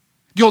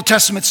 The Old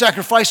Testament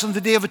sacrifice on the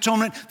Day of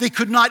Atonement, they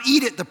could not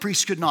eat it, the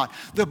priests could not.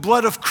 The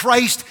blood of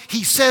Christ,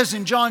 he says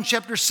in John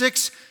chapter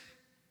 6,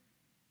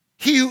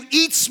 he who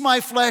eats my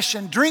flesh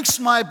and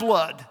drinks my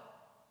blood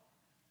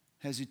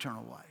has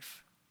eternal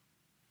life.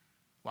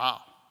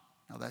 Wow,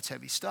 now that's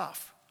heavy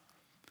stuff.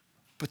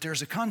 But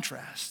there's a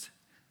contrast.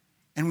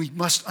 And we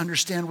must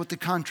understand what the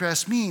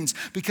contrast means,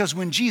 because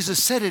when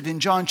Jesus said it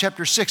in John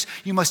chapter 6,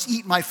 you must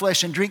eat my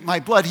flesh and drink my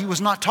blood, he was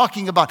not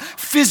talking about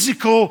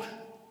physical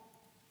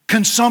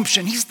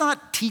consumption. He's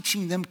not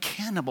teaching them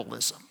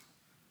cannibalism,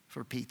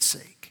 for Pete's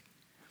sake.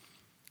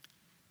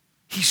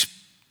 He's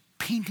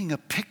painting a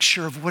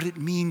picture of what it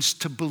means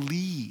to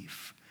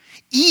believe.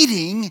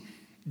 Eating,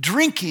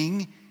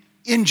 drinking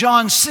in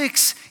John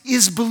 6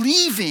 is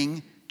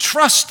believing,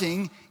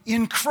 trusting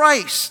in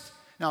Christ.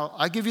 Now,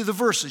 I give you the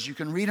verses. You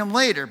can read them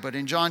later, but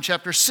in John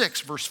chapter 6,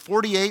 verse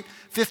 48,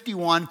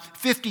 51,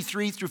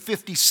 53 through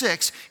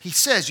 56, he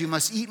says, you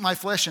must eat my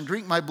flesh and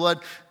drink my blood.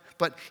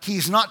 But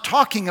he's not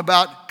talking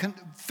about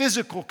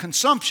physical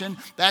consumption.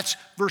 That's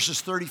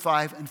verses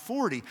 35 and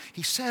 40.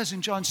 He says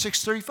in John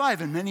 6:35,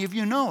 and many of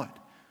you know it,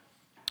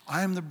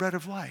 I am the bread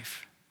of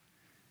life.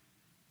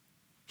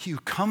 He who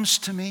comes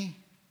to me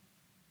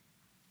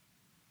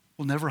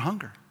will never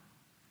hunger.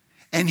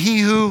 And he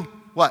who,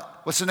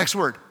 what? What's the next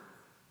word?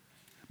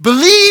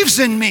 Believes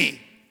in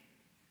me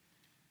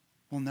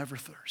will never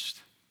thirst.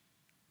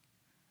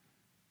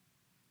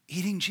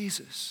 Eating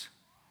Jesus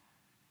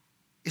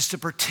is to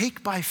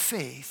partake by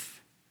faith,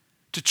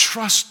 to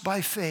trust by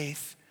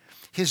faith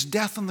his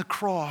death on the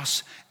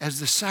cross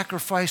as the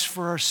sacrifice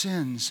for our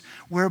sins,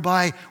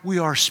 whereby we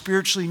are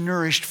spiritually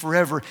nourished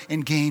forever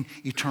and gain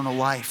eternal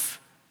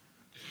life.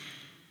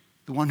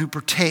 The one who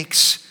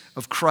partakes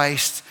of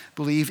Christ,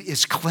 believe,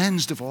 is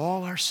cleansed of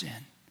all our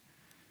sin.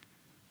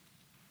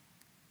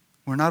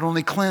 We're not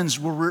only cleansed,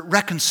 we're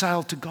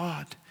reconciled to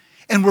God.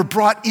 And we're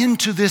brought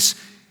into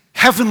this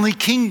heavenly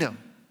kingdom.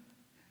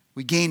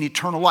 We gain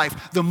eternal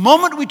life. The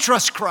moment we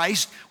trust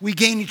Christ, we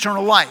gain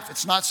eternal life.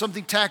 It's not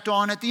something tacked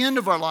on at the end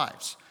of our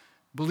lives.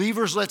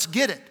 Believers, let's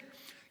get it.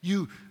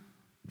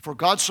 For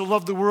God so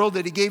loved the world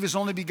that he gave his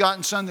only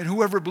begotten Son, that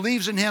whoever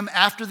believes in him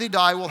after they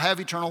die will have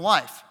eternal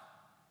life.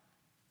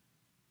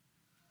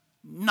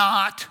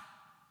 Not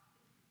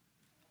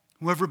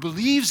whoever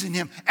believes in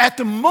him. At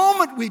the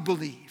moment we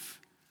believe,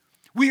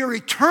 we are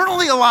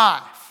eternally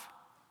alive.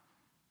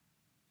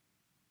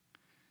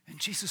 And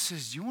Jesus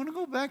says, do you want to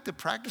go back to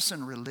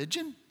practicing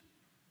religion?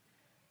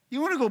 You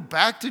want to go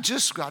back to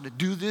just got to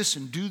do this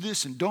and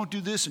don't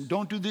do this and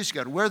don't do this. You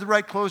got to wear the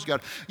right clothes. You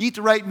got to eat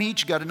the right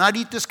meat. You got to not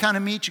eat this kind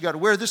of meat. You got to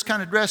wear this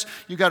kind of dress.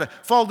 You got to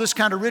follow this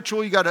kind of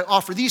ritual. You got to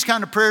offer these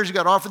kind of prayers. You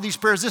got to offer these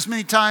prayers this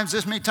many times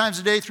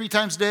a day, 3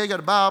 times a day. You got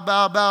to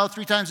bow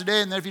 3 times a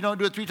day. And then if you don't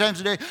do it 3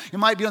 times a day, you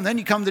might be. And then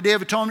you come the Day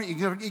of Atonement.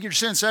 You get your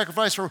sin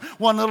sacrifice for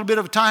one little bit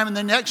of a time. And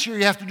then next year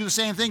you have to do the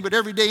same thing. But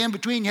every day in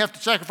between you have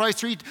to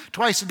sacrifice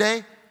twice a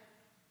day.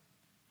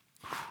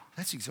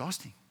 That's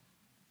exhausting.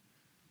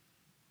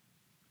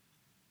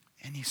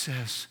 And he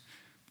says,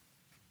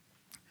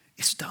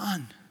 it's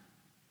done.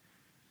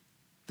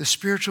 The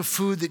spiritual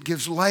food that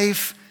gives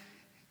life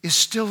is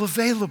still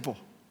available.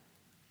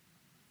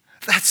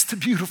 That's the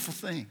beautiful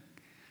thing.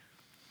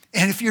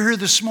 And if you're here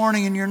this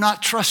morning and you're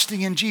not trusting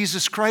in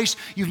Jesus Christ,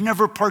 you've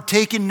never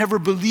partaken, never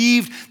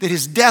believed that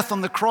his death on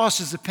the cross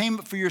is the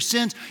payment for your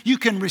sins, you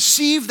can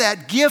receive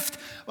that gift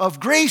of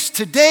grace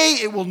today.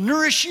 It will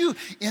nourish you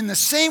in the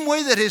same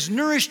way that has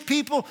nourished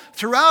people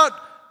throughout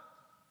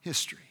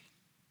history.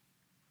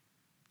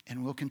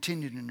 And will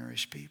continue to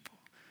nourish people.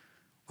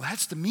 Well,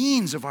 that's the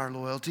means of our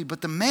loyalty, but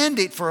the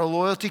mandate for our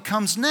loyalty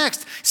comes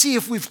next. See,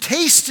 if we've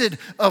tasted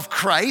of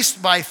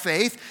Christ by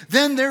faith,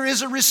 then there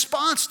is a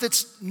response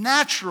that's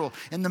natural.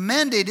 And the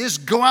mandate is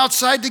go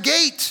outside the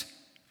gate.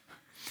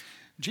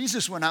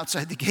 Jesus went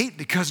outside the gate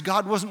because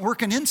God wasn't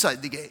working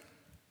inside the gate.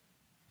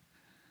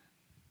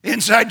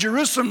 Inside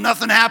Jerusalem,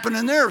 nothing happened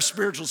in there of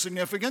spiritual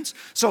significance.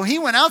 So he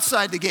went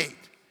outside the gate.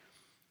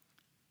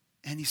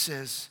 And he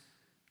says,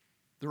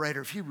 the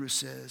writer of Hebrews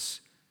says,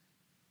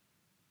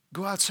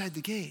 go outside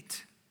the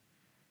gate.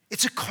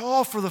 It's a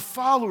call for the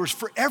followers,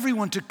 for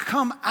everyone to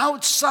come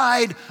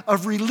outside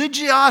of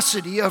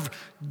religiosity, of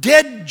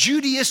dead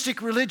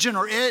Judaistic religion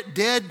or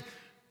dead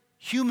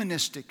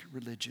humanistic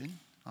religion.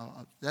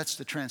 That's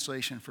the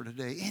translation for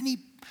today. Any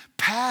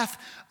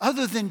path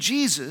other than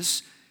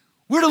Jesus,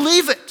 we're to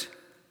leave it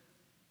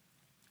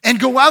and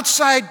go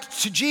outside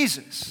to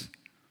Jesus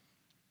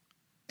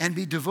and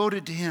be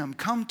devoted to Him.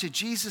 Come to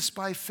Jesus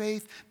by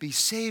faith, be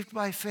saved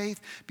by faith,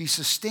 be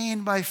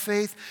sustained by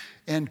faith,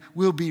 and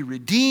we'll be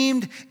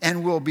redeemed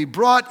and we'll be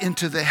brought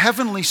into the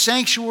heavenly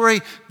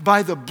sanctuary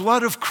by the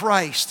blood of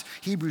Christ.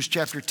 Hebrews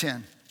chapter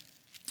 10,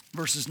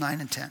 verses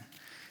 9 and 10.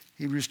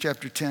 Hebrews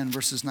chapter 10,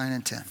 verses 9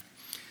 and 10.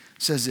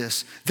 Says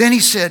this, then he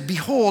said,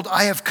 behold,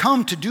 I have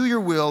come to do your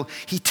will.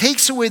 He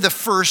takes away the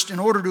first in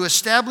order to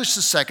establish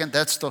the second.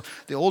 That's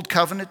the old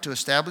covenant to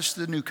establish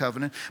the new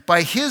covenant.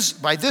 By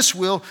this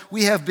will,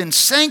 we have been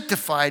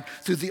sanctified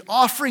through the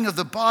offering of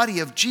the body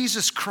of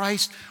Jesus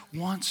Christ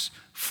once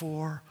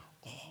for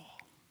all.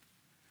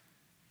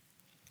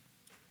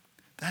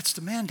 That's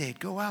the mandate.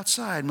 Go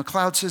outside.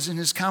 MacLeod says in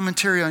his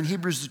commentary on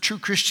Hebrews, the true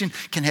Christian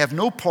can have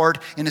no part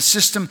in a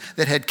system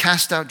that had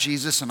cast out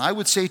Jesus. And I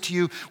would say to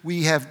you,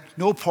 we have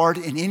no part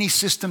in any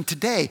system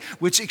today,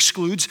 which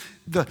excludes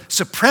the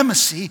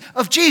supremacy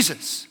of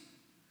Jesus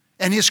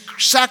and his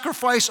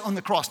sacrifice on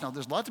the cross. Now,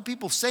 there's lots of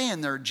people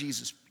saying they're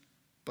Jesus,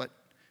 but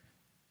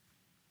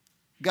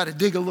you've got to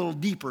dig a little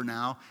deeper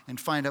now and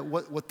find out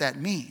what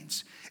that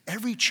means.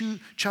 Every true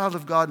child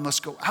of God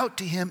must go out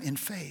to Him in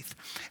faith.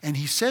 And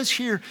he says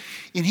here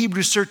in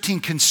Hebrews 13,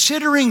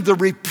 considering the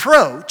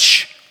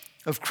reproach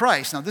of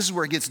Christ. Now, this is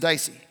where it gets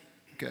dicey,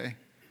 okay?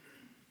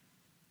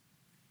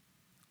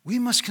 We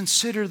must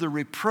consider the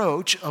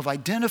reproach of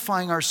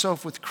identifying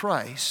ourselves with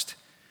Christ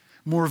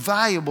more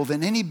valuable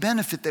than any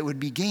benefit that would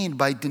be gained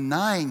by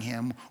denying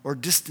Him or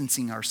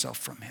distancing ourselves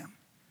from Him.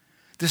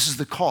 This is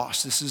the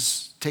cost. This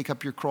is take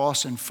up your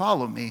cross and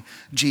follow me,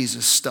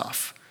 Jesus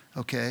stuff,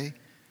 okay?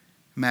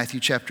 Matthew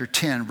chapter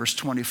 10, verse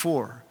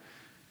 24.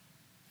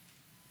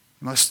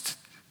 You must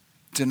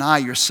deny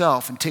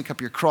yourself and take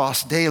up your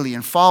cross daily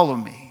and follow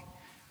me.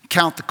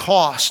 Count the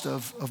cost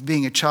of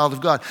being a child of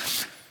God.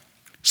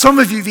 Some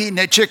of you have eaten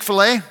at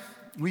Chick-fil-A.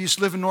 We used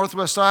to live in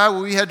Northwest Iowa.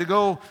 We had to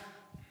go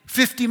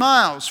 50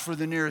 miles for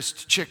the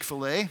nearest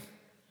Chick-fil-A.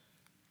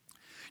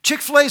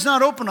 Chick-fil-A is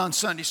not open on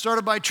Sunday.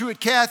 Started by Truett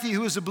Cathy,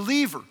 who is a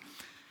believer.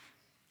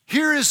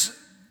 Here is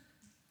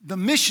the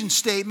mission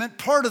statement,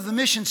 part of the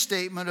mission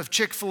statement of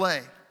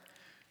Chick-fil-A.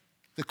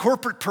 The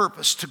corporate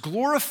purpose, to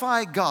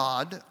glorify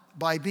God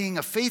by being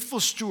a faithful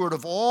steward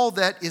of all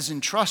that is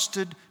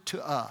entrusted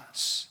to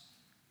us.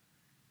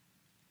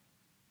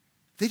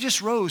 They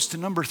just rose to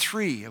number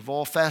 3 of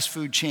all fast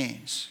food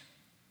chains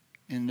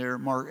in their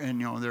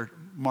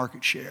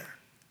market share.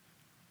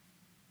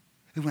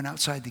 They went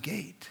outside the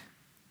gate.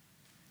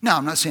 Now,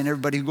 I'm not saying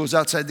everybody who goes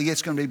outside the gate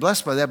is going to be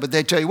blessed by that, but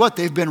they tell you what,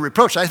 they've been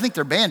reproached. I think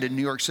they're banned in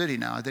New York City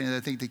now. I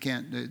think they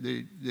can't,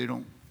 they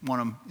don't want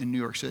them in New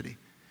York City.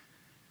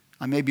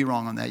 I may be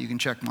wrong on that. You can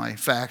check my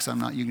facts.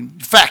 You can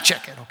fact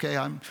check it, okay?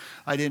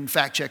 I didn't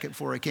fact check it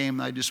before I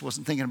came. I just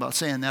wasn't thinking about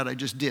saying that. I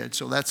just did.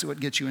 So that's what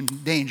gets you in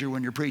danger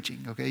when you're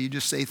preaching, okay? You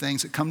just say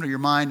things that come to your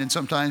mind, and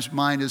sometimes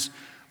mine is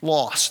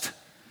lost.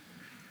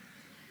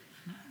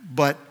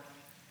 But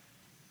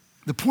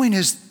the point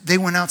is, they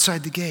went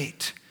outside the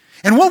gate.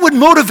 And what would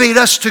motivate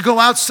us to go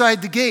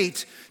outside the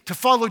gate, to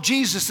follow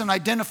Jesus and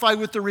identify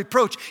with the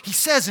reproach? He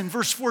says in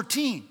verse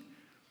 14,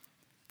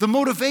 the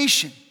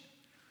motivation.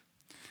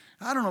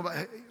 I don't know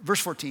about, verse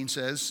 14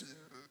 says,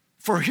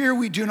 for here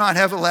we do not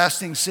have a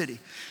lasting city.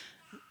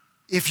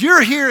 If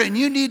you're here and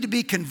you need to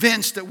be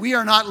convinced that we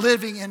are not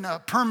living in a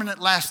permanent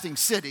lasting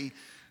city,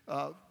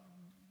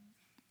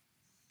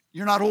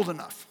 you're not old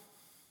enough.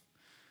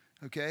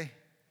 Okay?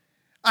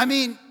 I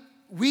mean,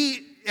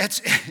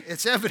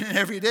 it's evident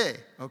every day,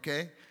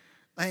 okay?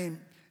 I mean,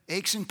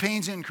 aches and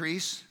pains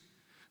increase,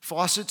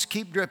 faucets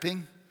keep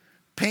dripping,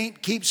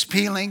 paint keeps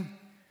peeling,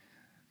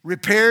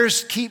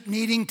 repairs keep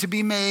needing to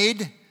be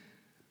made,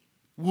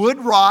 wood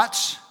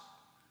rots,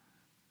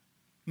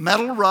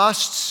 metal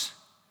rusts,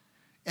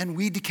 and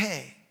we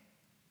decay.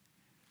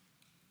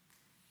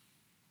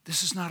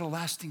 This is not a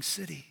lasting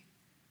city.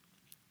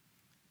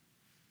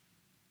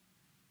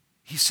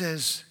 He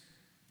says,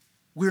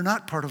 we're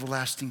not part of a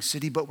lasting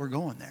city, but we're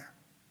going there.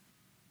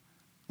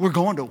 We're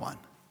going to one.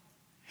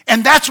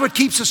 And that's what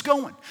keeps us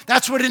going.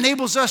 That's what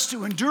enables us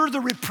to endure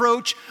the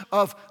reproach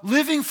of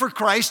living for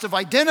Christ, of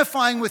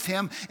identifying with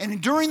Him, and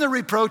enduring the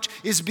reproach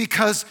is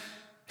because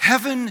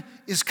heaven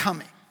is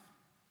coming.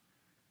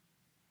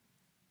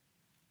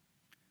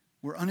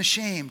 We're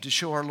unashamed to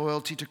show our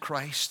loyalty to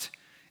Christ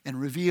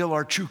and reveal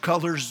our true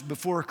colors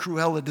before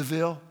Cruella de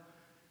Vil,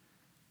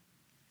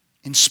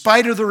 in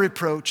spite of the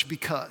reproach,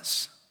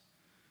 because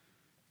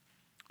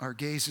our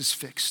gaze is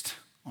fixed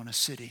on a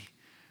city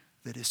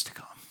that is to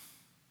come.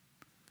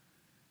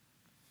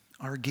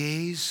 Our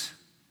gaze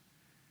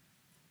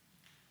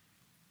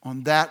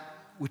on that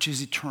which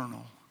is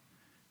eternal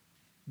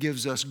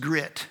gives us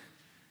grit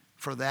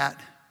for that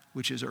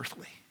which is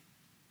earthly.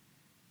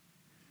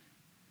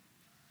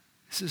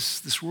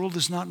 This world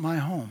is not my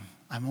home.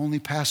 I'm only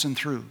passing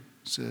through.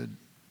 Said,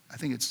 I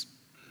think it's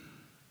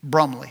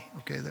Brumley.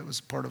 Okay, that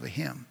was part of a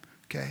hymn.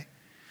 Okay,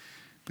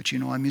 but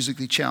I'm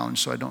musically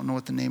challenged, so I don't know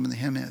what the name of the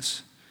hymn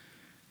is.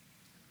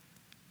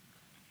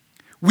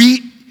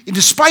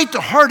 Despite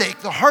the heartache,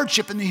 the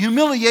hardship, and the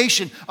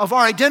humiliation of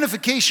our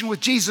identification with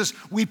Jesus,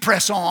 we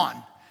press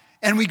on.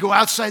 And we go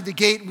outside the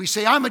gate and we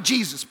say, I'm a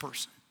Jesus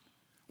person.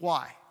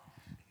 Why?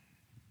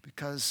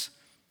 Because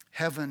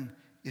heaven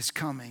is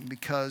coming,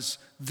 because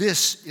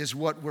this is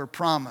what we're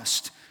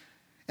promised.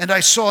 And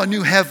I saw a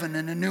new heaven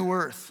and a new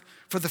earth.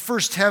 For the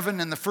first heaven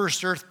and the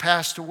first earth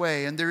passed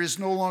away, and there is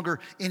no longer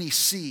any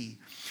sea.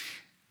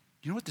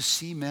 You know what the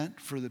sea meant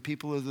for the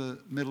people of the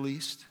Middle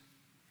East?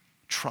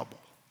 Trouble.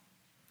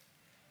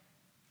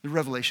 The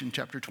Revelation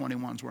chapter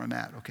 21 is where I'm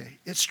at, okay?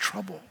 It's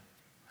trouble.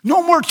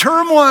 No more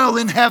turmoil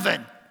in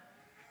heaven.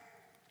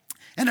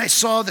 And I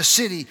saw the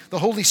city, the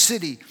holy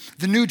city,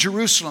 the new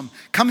Jerusalem,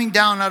 coming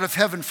down out of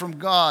heaven from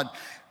God,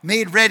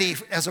 made ready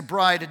as a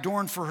bride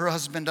adorned for her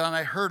husband. And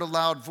I heard a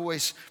loud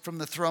voice from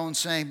the throne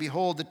saying,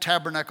 Behold, the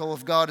tabernacle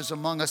of God is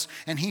among us,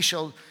 and he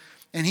shall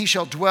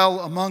dwell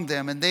among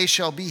them, and they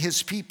shall be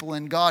his people,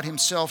 and God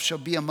himself shall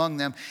be among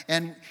them,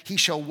 and he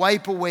shall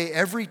wipe away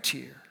every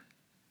tear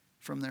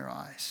from their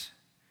eyes.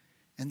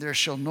 And there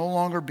shall no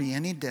longer be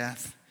any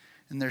death,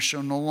 and there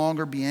shall no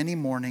longer be any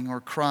mourning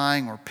or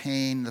crying or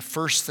pain. The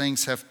first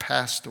things have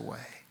passed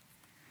away.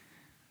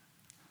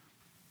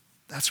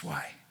 That's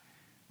why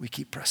we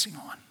keep pressing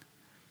on.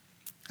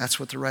 That's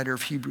what the writer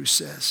of Hebrews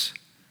says.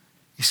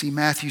 You see,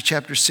 Matthew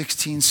chapter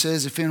 16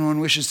 says, If anyone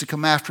wishes to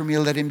come after me,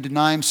 let him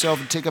deny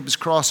himself and take up his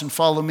cross and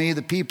follow me.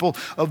 The people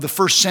of the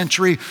first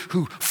century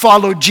who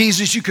followed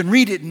Jesus, you can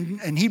read it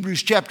in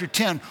Hebrews chapter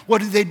 10.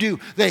 What did they do?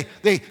 They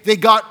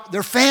got,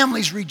 their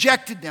families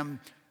rejected them.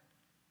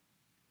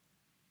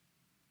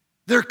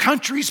 Their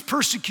countries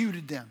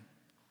persecuted them.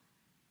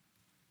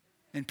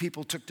 And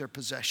people took their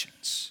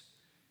possessions.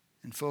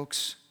 And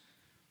folks,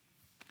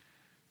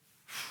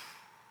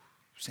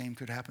 same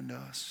could happen to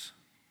us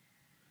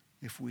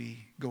if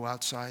we go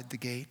outside the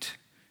gate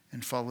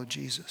and follow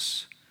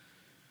Jesus.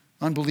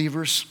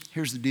 Unbelievers,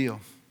 here's the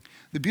deal.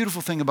 The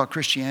beautiful thing about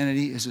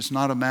Christianity is it's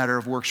not a matter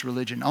of works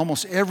religion.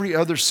 Almost every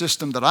other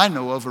system that I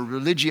know of, of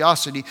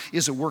religiosity,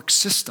 is a work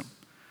system.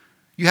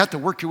 You have to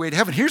work your way to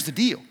heaven. Here's the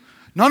deal.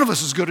 None of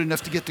us is good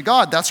enough to get to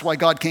God. That's why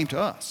God came to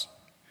us.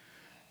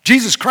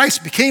 Jesus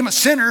Christ became a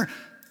sinner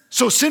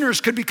so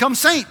sinners could become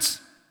saints.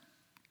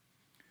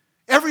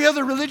 Every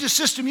other religious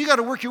system, you got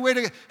to work your way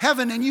to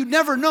heaven, and you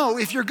never know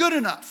if you're good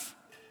enough.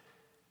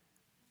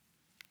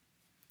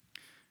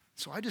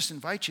 So I just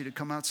invite you to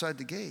come outside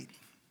the gate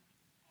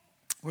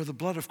where the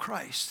blood of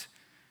Christ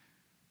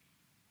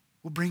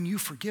will bring you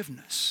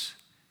forgiveness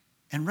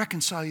and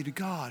reconcile you to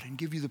God and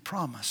give you the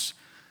promise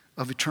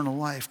of eternal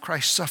life.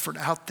 Christ suffered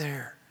out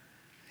there.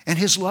 And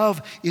his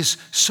love is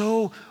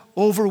so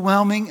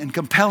overwhelming and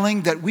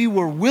compelling that we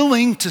were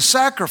willing to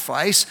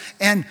sacrifice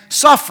and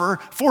suffer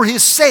for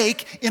his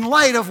sake in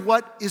light of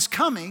what is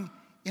coming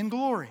in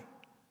glory.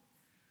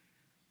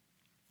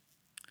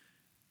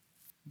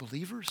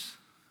 Believers,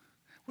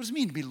 what does it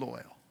mean to be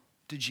loyal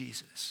to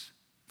Jesus?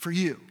 For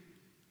you.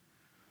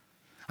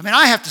 I mean,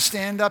 I have to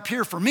stand up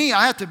here. For me,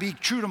 I have to be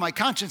true to my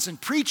conscience and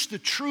preach the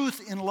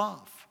truth in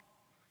love.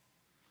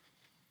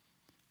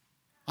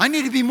 I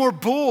need to be more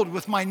bold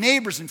with my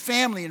neighbors and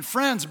family and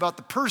friends about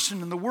the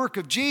person and the work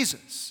of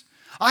Jesus.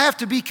 I have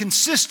to be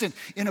consistent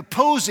in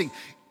opposing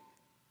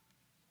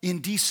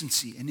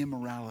indecency and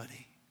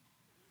immorality.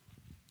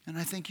 And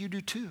I think you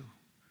do too.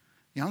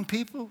 Young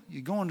people,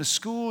 you're going to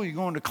school, you're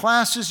going to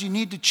classes, you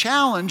need to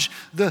challenge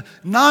the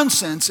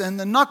nonsense and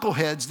the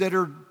knuckleheads that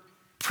are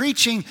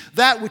preaching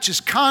that which is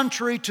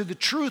contrary to the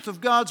truth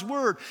of God's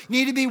word. You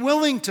need to be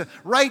willing to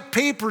write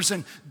papers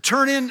and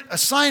turn in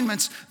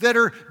assignments that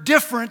are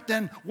different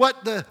than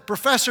what the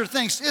professor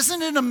thinks.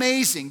 Isn't it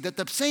amazing that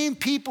the same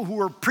people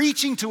who are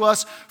preaching to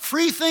us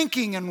free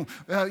thinking and,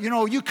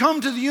 you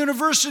come to the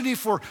university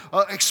for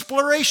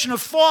exploration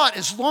of thought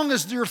as long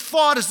as your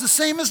thought is the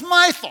same as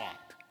my thought.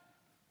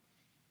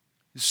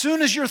 As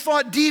soon as your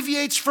thought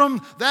deviates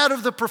from that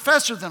of the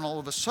professor, then all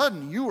of a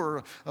sudden you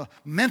are a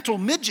mental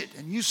midget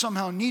and you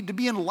somehow need to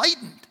be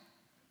enlightened.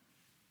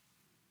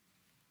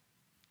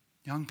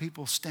 Young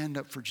people, stand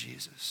up for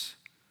Jesus.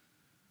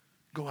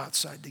 Go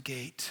outside the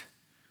gate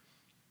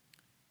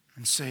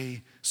and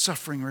say,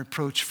 suffering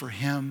reproach for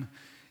him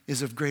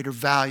is of greater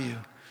value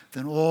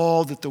than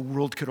all that the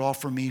world could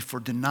offer me for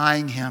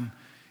denying him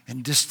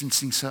and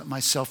distancing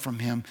myself from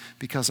him,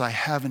 because I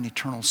have an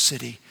eternal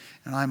city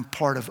and I'm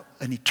part of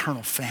an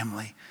eternal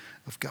family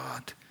of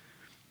God.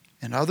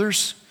 And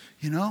others,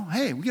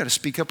 hey, we got to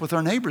speak up with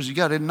our neighbors. You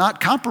got to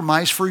not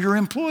compromise for your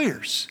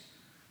employers.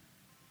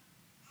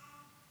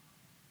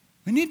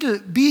 We need to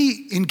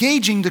be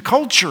engaging the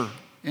culture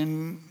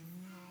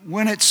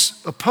when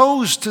it's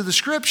opposed to the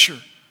Scripture.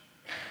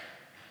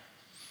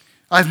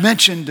 I've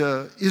mentioned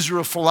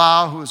Israel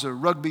Folau, who is a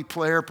rugby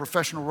player,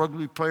 professional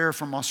rugby player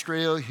from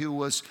Australia, who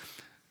was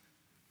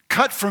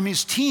cut from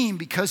his team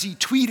because he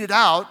tweeted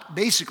out,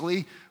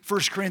 basically,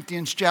 1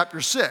 Corinthians chapter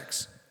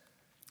 6.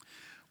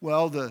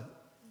 Well, the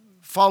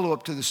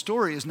follow-up to the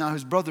story is now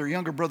his brother,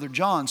 younger brother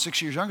John,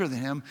 6 years younger than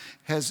him,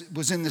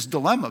 was in this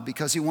dilemma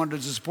because he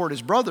wanted to support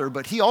his brother,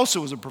 but he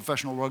also was a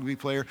professional rugby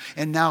player,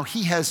 and now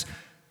he has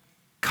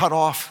cut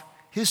off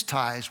his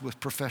ties with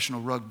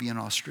professional rugby in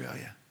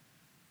Australia.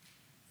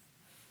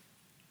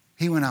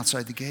 He went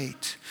outside the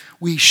gate.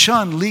 We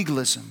shun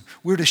legalism.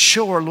 We're to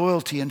show our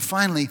loyalty, and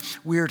finally,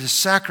 we are to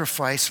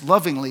sacrifice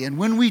lovingly, and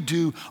when we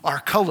do, our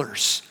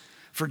colors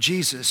for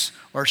Jesus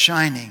are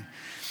shining.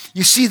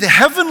 You see, the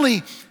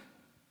heavenly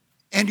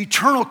and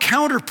eternal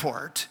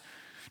counterpart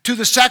to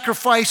the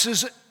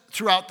sacrifices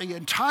throughout the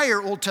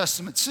entire Old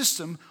Testament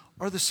system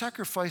are the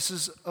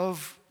sacrifices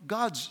of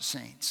God's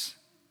saints,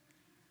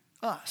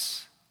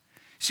 us.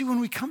 See,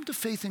 when we come to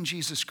faith in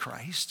Jesus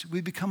Christ,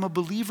 we become a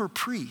believer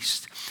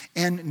priest.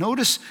 And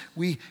notice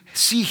we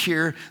see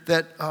here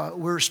that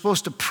we're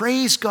supposed to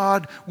praise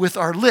God with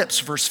our lips,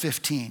 verse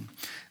 15.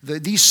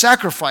 These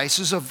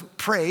sacrifices of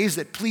praise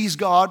that please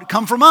God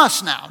come from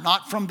us now,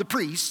 not from the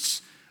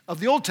priests of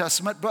the Old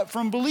Testament, but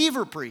from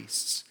believer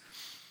priests.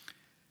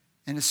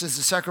 And it says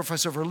the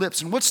sacrifice of our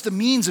lips. And what's the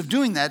means of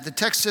doing that? The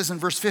text says in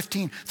verse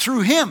 15,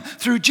 through him,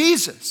 through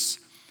Jesus.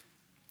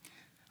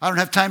 I don't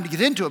have time to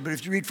get into it, but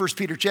if you read 1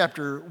 Peter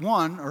chapter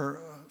 1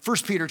 or 1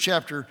 Peter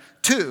chapter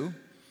 2,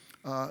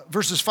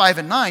 verses 5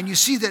 and 9, you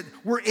see that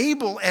we're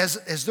able,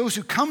 as those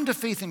who come to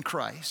faith in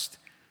Christ,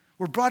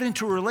 we're brought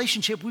into a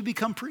relationship, we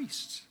become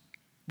priests,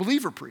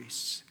 believer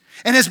priests.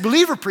 And as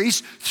believer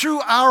priests,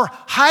 through our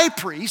high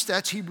priest,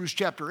 that's Hebrews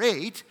chapter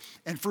 8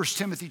 and 1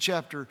 Timothy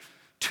chapter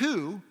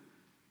 2,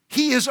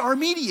 he is our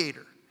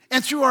mediator.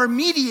 And through our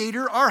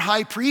mediator, our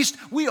high priest,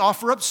 we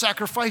offer up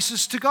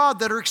sacrifices to God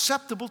that are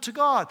acceptable to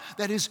God.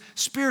 That is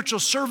spiritual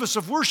service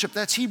of worship.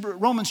 That's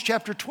Romans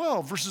chapter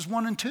 12, verses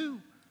 1 and 2.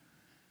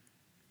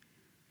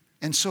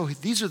 And so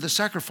these are the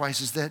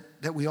sacrifices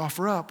that we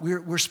offer up.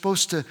 We're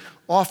supposed to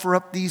offer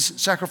up these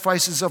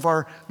sacrifices of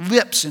our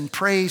lips in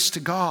praise to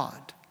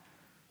God.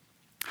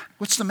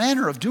 What's the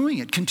manner of doing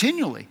it?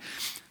 Continually.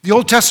 The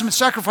Old Testament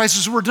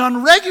sacrifices were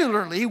done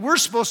regularly. We're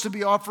supposed to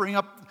be offering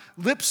up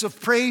lips of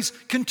praise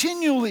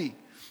continually.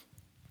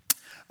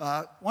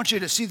 I want you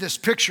to see this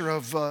picture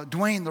of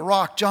Dwayne "The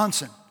Rock"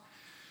 Johnson.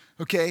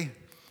 Okay?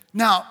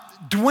 Now,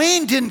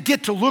 Dwayne didn't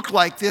get to look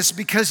like this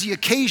because he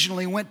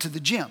occasionally went to the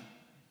gym.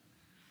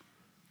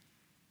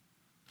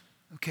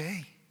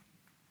 Okay?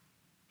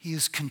 He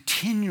is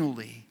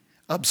continually,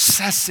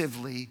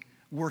 obsessively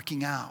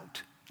working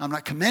out. I'm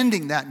not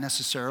commending that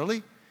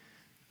necessarily,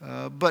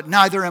 but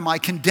neither am I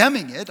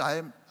condemning it.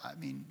 I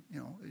mean,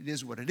 it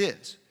is what it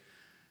is.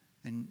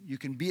 And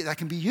that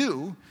can be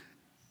you,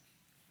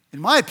 in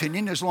my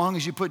opinion, as long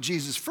as you put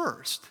Jesus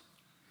first.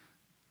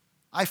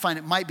 I find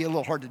it might be a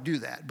little hard to do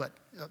that, but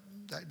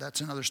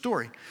that's another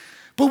story.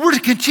 But we're to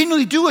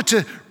continually do it,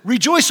 to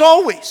rejoice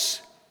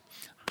always.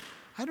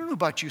 I don't know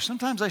about you.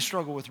 Sometimes I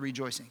struggle with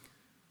rejoicing.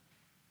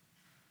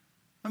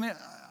 I mean,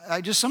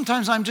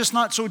 sometimes I'm just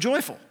not so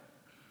joyful.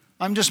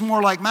 I'm just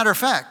more like matter of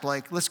fact,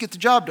 like, let's get the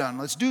job done.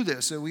 Let's do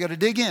this. We got to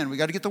dig in. We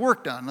got to get the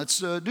work done. Let's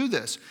do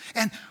this.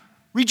 And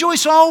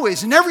rejoice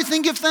always. In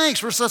everything give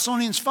thanks. 1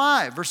 Thessalonians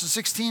 5, verses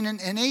 16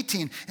 and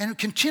 18. And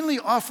continually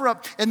offer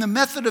up. And the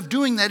method of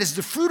doing that is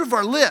the fruit of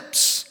our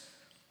lips.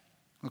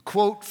 A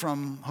quote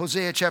from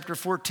Hosea chapter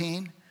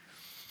 14.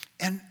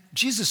 And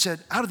Jesus said,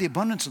 out of the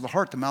abundance of the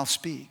heart, the mouth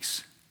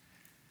speaks.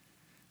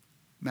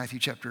 Matthew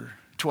chapter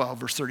 12,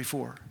 verse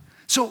 34.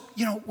 So,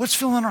 what's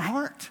filling our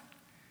heart?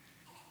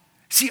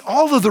 See,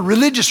 all of the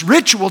religious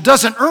ritual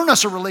doesn't earn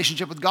us a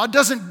relationship with God,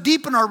 doesn't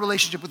deepen our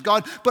relationship with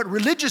God, but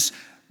religious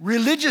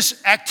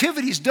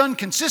activities done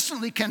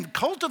consistently can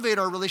cultivate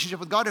our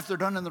relationship with God if they're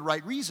done in the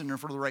right reason or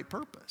for the right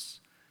purpose.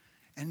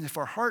 And if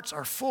our hearts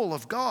are full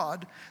of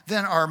God,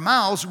 then our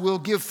mouths will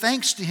give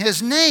thanks to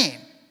his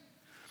name.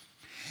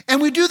 And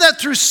we do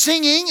that through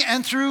singing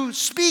and through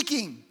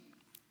speaking.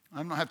 I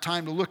don't have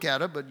time to look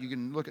at it, but you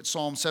can look at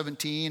Psalm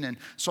 17 and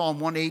Psalm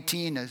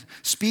 118 as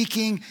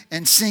speaking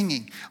and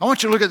singing. I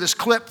want you to look at this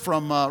clip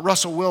from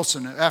Russell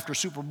Wilson after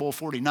Super Bowl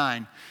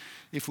 49,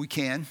 if we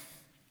can.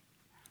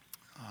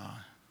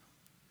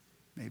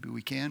 Maybe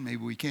we can,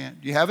 maybe we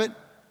can't. Do you have it?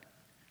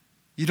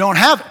 You don't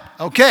have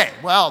it. Okay,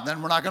 well,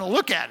 then we're not going to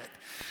look at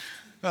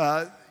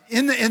it.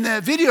 In the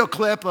video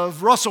clip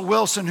of Russell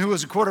Wilson, who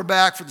was a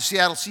quarterback for the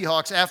Seattle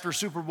Seahawks after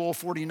Super Bowl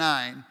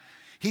 49,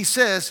 he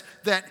says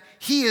that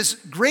he is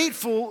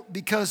grateful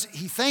because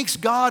he thanks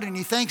God and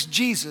he thanks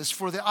Jesus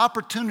for the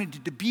opportunity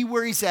to be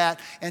where he's at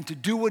and to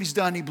do what he's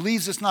done. He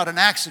believes it's not an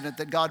accident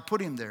that God put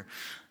him there.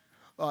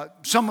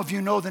 Some of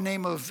you know the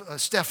name of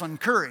Stephen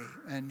Curry,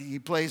 and he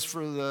plays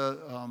for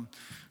the,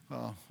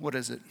 what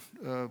is it?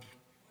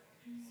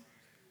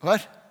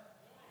 What?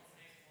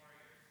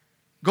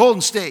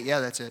 Golden State, yeah,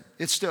 that's it.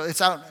 It's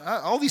out.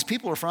 All these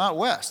people are from out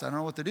west. I don't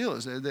know what the deal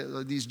is.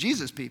 These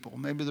Jesus people.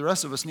 Maybe the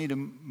rest of us need to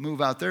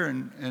move out there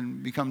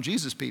and become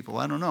Jesus people.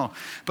 I don't know.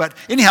 But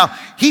anyhow,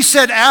 he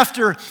said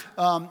after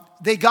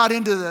they got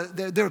into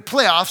their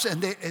playoffs,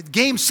 and at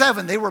Game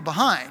 7 they were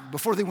behind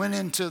before they went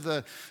into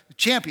the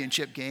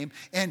championship game,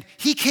 and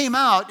he came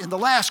out in the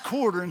last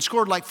quarter and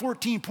scored like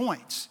 14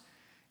 points.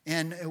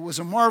 And it was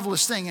a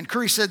marvelous thing. And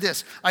Curry said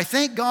this, I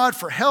thank God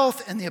for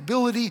health and the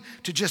ability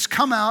to just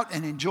come out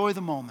and enjoy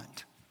the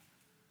moment.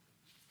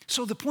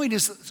 So the point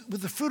is,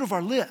 with the fruit of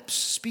our lips,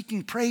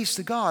 speaking praise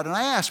to God. And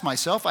I ask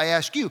myself, I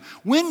ask you,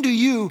 when do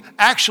you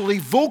actually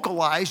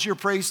vocalize your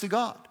praise to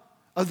God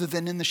other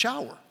than in the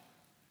shower?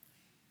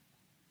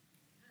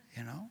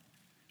 You know?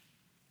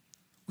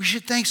 We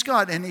should thank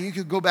God. And you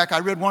could go back. I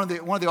read one of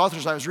the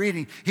authors I was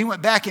reading. He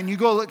went back, and you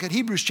go look at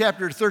Hebrews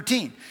chapter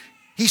 13.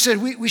 He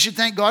said we should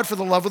thank God for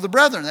the love of the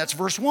brethren. That's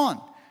verse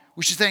 1.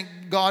 We should thank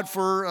God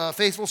for a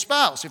faithful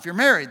spouse. If you're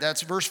married,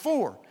 that's verse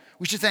 4.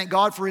 We should thank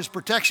God for his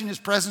protection, his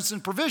presence,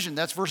 and provision.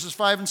 That's verses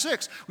 5 and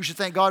 6. We should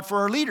thank God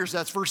for our leaders.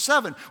 That's verse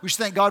 7. We should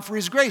thank God for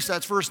his grace.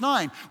 That's verse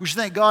 9. We should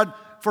thank God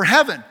for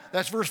heaven.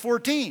 That's verse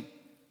 14.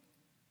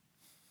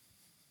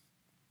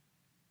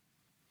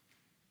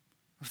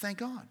 We thank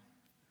God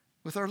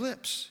with our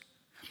lips.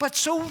 But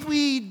so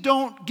we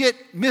don't get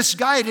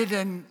misguided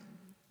and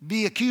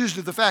be accused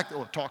of the fact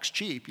that, it talks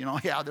cheap.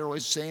 Yeah, they're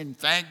always saying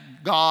thank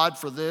God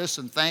for this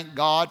and thank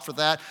God for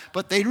that.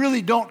 But they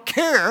really don't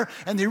care,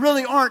 and they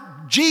really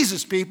aren't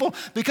Jesus people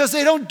because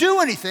they don't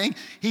do anything.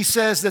 He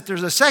says that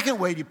there's a second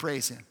way to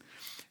praise him.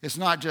 It's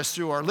not just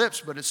through our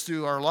lips, but it's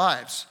through our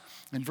lives.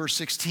 In verse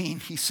 16,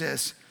 he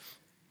says,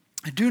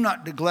 do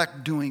not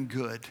neglect doing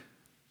good.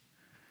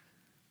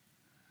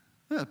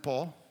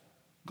 Paul,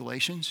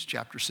 Galatians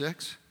chapter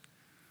 6.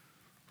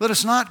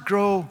 Let's not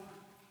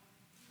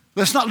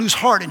lose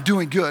heart in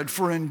doing good,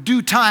 for in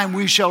due time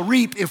we shall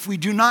reap if we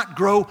do not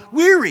grow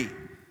weary.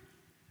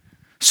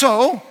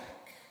 So,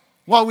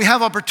 while we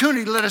have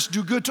opportunity, let us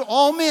do good to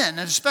all men,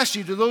 and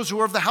especially to those who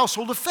are of the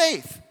household of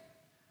faith.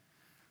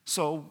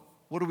 So,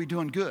 what are we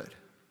doing good?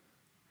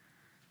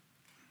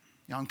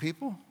 Young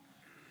people,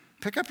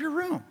 pick up your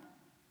room.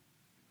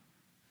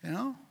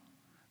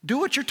 Do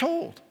what you're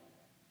told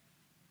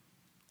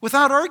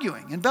without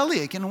arguing and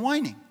bellyaching and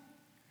whining.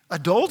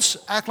 Adults,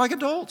 act like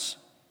adults.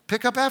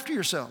 Pick up after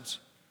yourselves.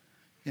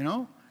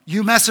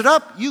 You mess it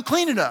up, you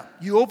clean it up.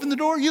 You open the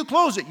door, you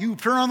close it. You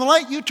turn on the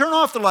light, you turn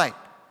off the light.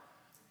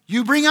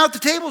 You bring out the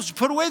tables, you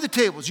put away the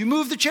tables. You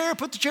move the chair,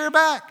 put the chair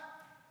back.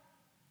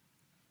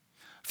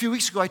 A few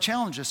weeks ago, I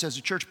challenged us as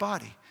a church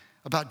body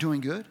about doing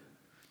good.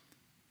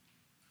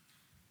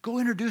 Go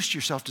introduce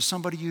yourself to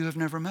somebody you have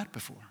never met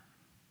before.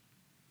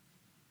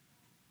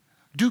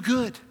 Do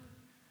good.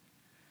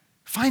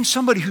 Find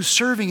somebody who's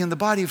serving in the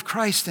body of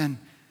Christ and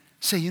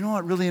say, you know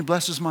what really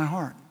blesses my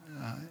heart?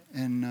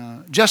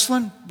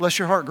 Jesslyn, bless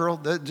your heart, girl.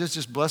 That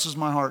just blesses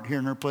my heart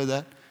hearing her play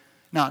that.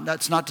 Now,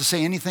 that's not to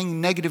say anything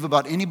negative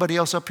about anybody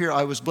else up here.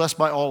 I was blessed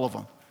by all of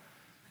them.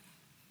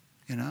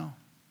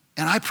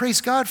 And I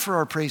praise God for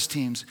our praise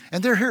teams.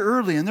 And they're here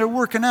early and they're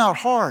working out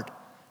hard.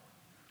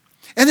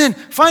 And then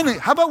finally,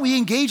 how about we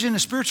engage in a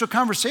spiritual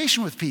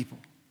conversation with people?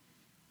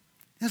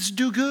 Let's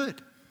do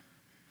good.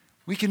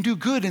 We can do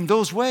good in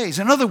those ways.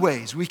 In other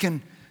ways, we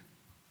can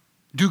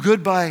do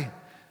good by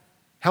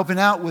helping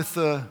out with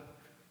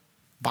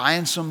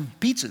buying some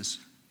pizzas.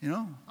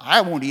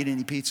 I won't eat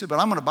any pizza, but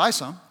I'm going to buy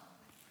some.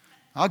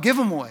 I'll give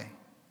them away.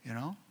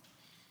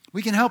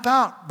 We can help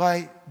out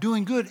by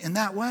doing good in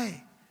that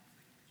way.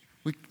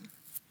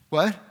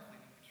 What?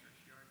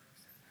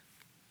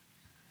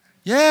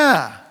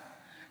 Yeah.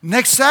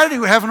 Next Saturday,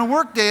 we're having a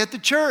work day at the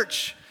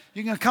church.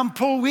 You're going to come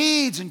pull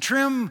weeds and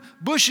trim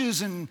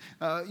bushes and,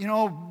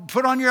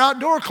 put on your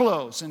outdoor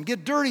clothes and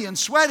get dirty and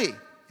sweaty,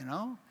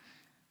 You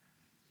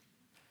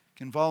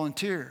can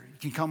volunteer. You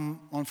can come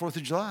on 4th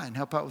of July and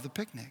help out with a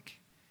picnic.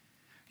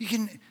 You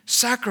can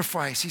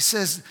sacrifice. He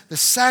says the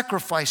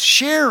sacrifice,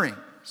 sharing.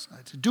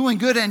 It's doing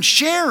good and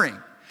sharing.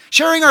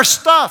 Sharing our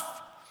stuff.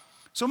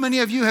 So many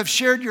of you have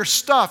shared your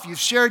stuff. You've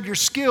shared your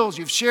skills.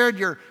 You've shared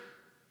your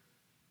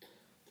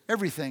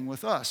everything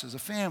with us as a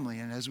family,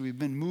 and as we've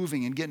been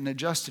moving and getting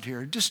adjusted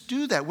here. Just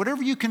do that.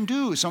 Whatever you can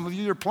do. Some of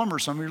you are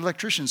plumbers, some of you are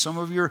electricians, some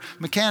of you are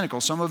mechanical,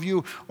 some of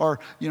you are,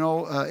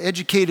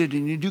 educated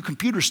and you do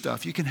computer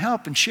stuff. You can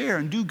help and share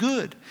and do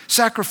good.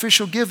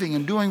 Sacrificial giving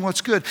and doing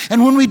what's good.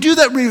 And when we do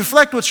that, we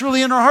reflect what's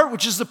really in our heart,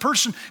 which is the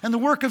person and the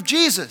work of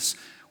Jesus.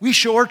 We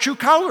show our true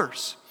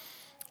colors.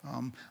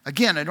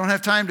 Again, I don't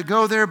have time to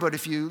go there, but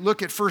if you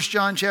look at 1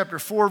 John chapter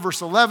 4,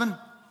 verse 11,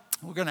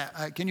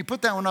 can you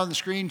put that one on the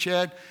screen,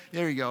 Chad?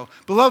 There you go.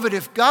 Beloved,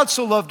 if God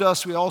so loved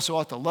us, we also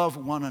ought to love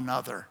one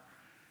another.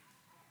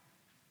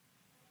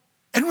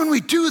 And when we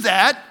do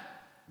that,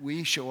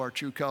 we show our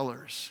true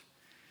colors.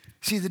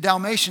 See, the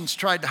Dalmatians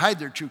tried to hide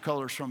their true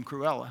colors from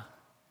Cruella.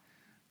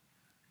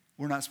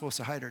 We're not supposed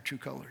to hide our true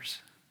colors.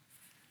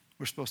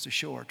 We're supposed to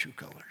show our true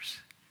colors.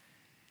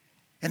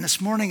 And this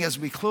morning, as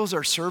we close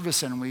our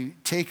service and we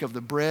take of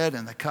the bread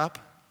and the cup,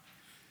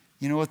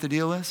 you know what the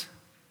deal is?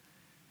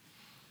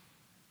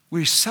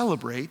 we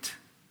celebrate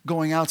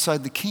going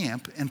outside the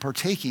camp and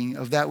partaking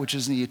of that which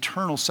is the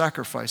eternal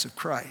sacrifice of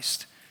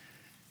Christ.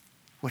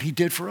 What he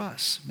did for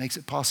us makes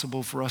it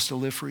possible for us to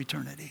live for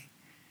eternity.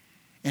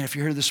 And if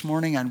you're here this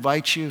morning, I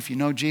invite you, if you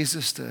know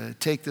Jesus, to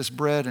take this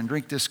bread and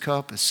drink this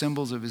cup as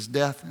symbols of his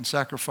death and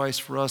sacrifice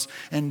for us,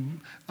 and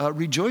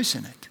rejoice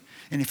in it.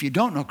 And if you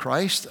don't know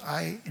Christ,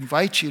 I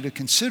invite you to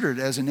consider it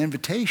as an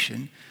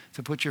invitation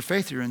to put your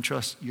faith,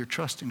 your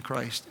trust in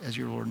Christ as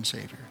your Lord and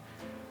Savior.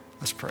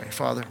 Let's pray.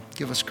 Father,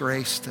 give us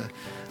grace to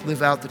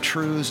live out the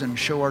truths and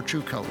show our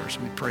true colors.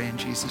 We pray in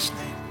Jesus'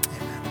 name.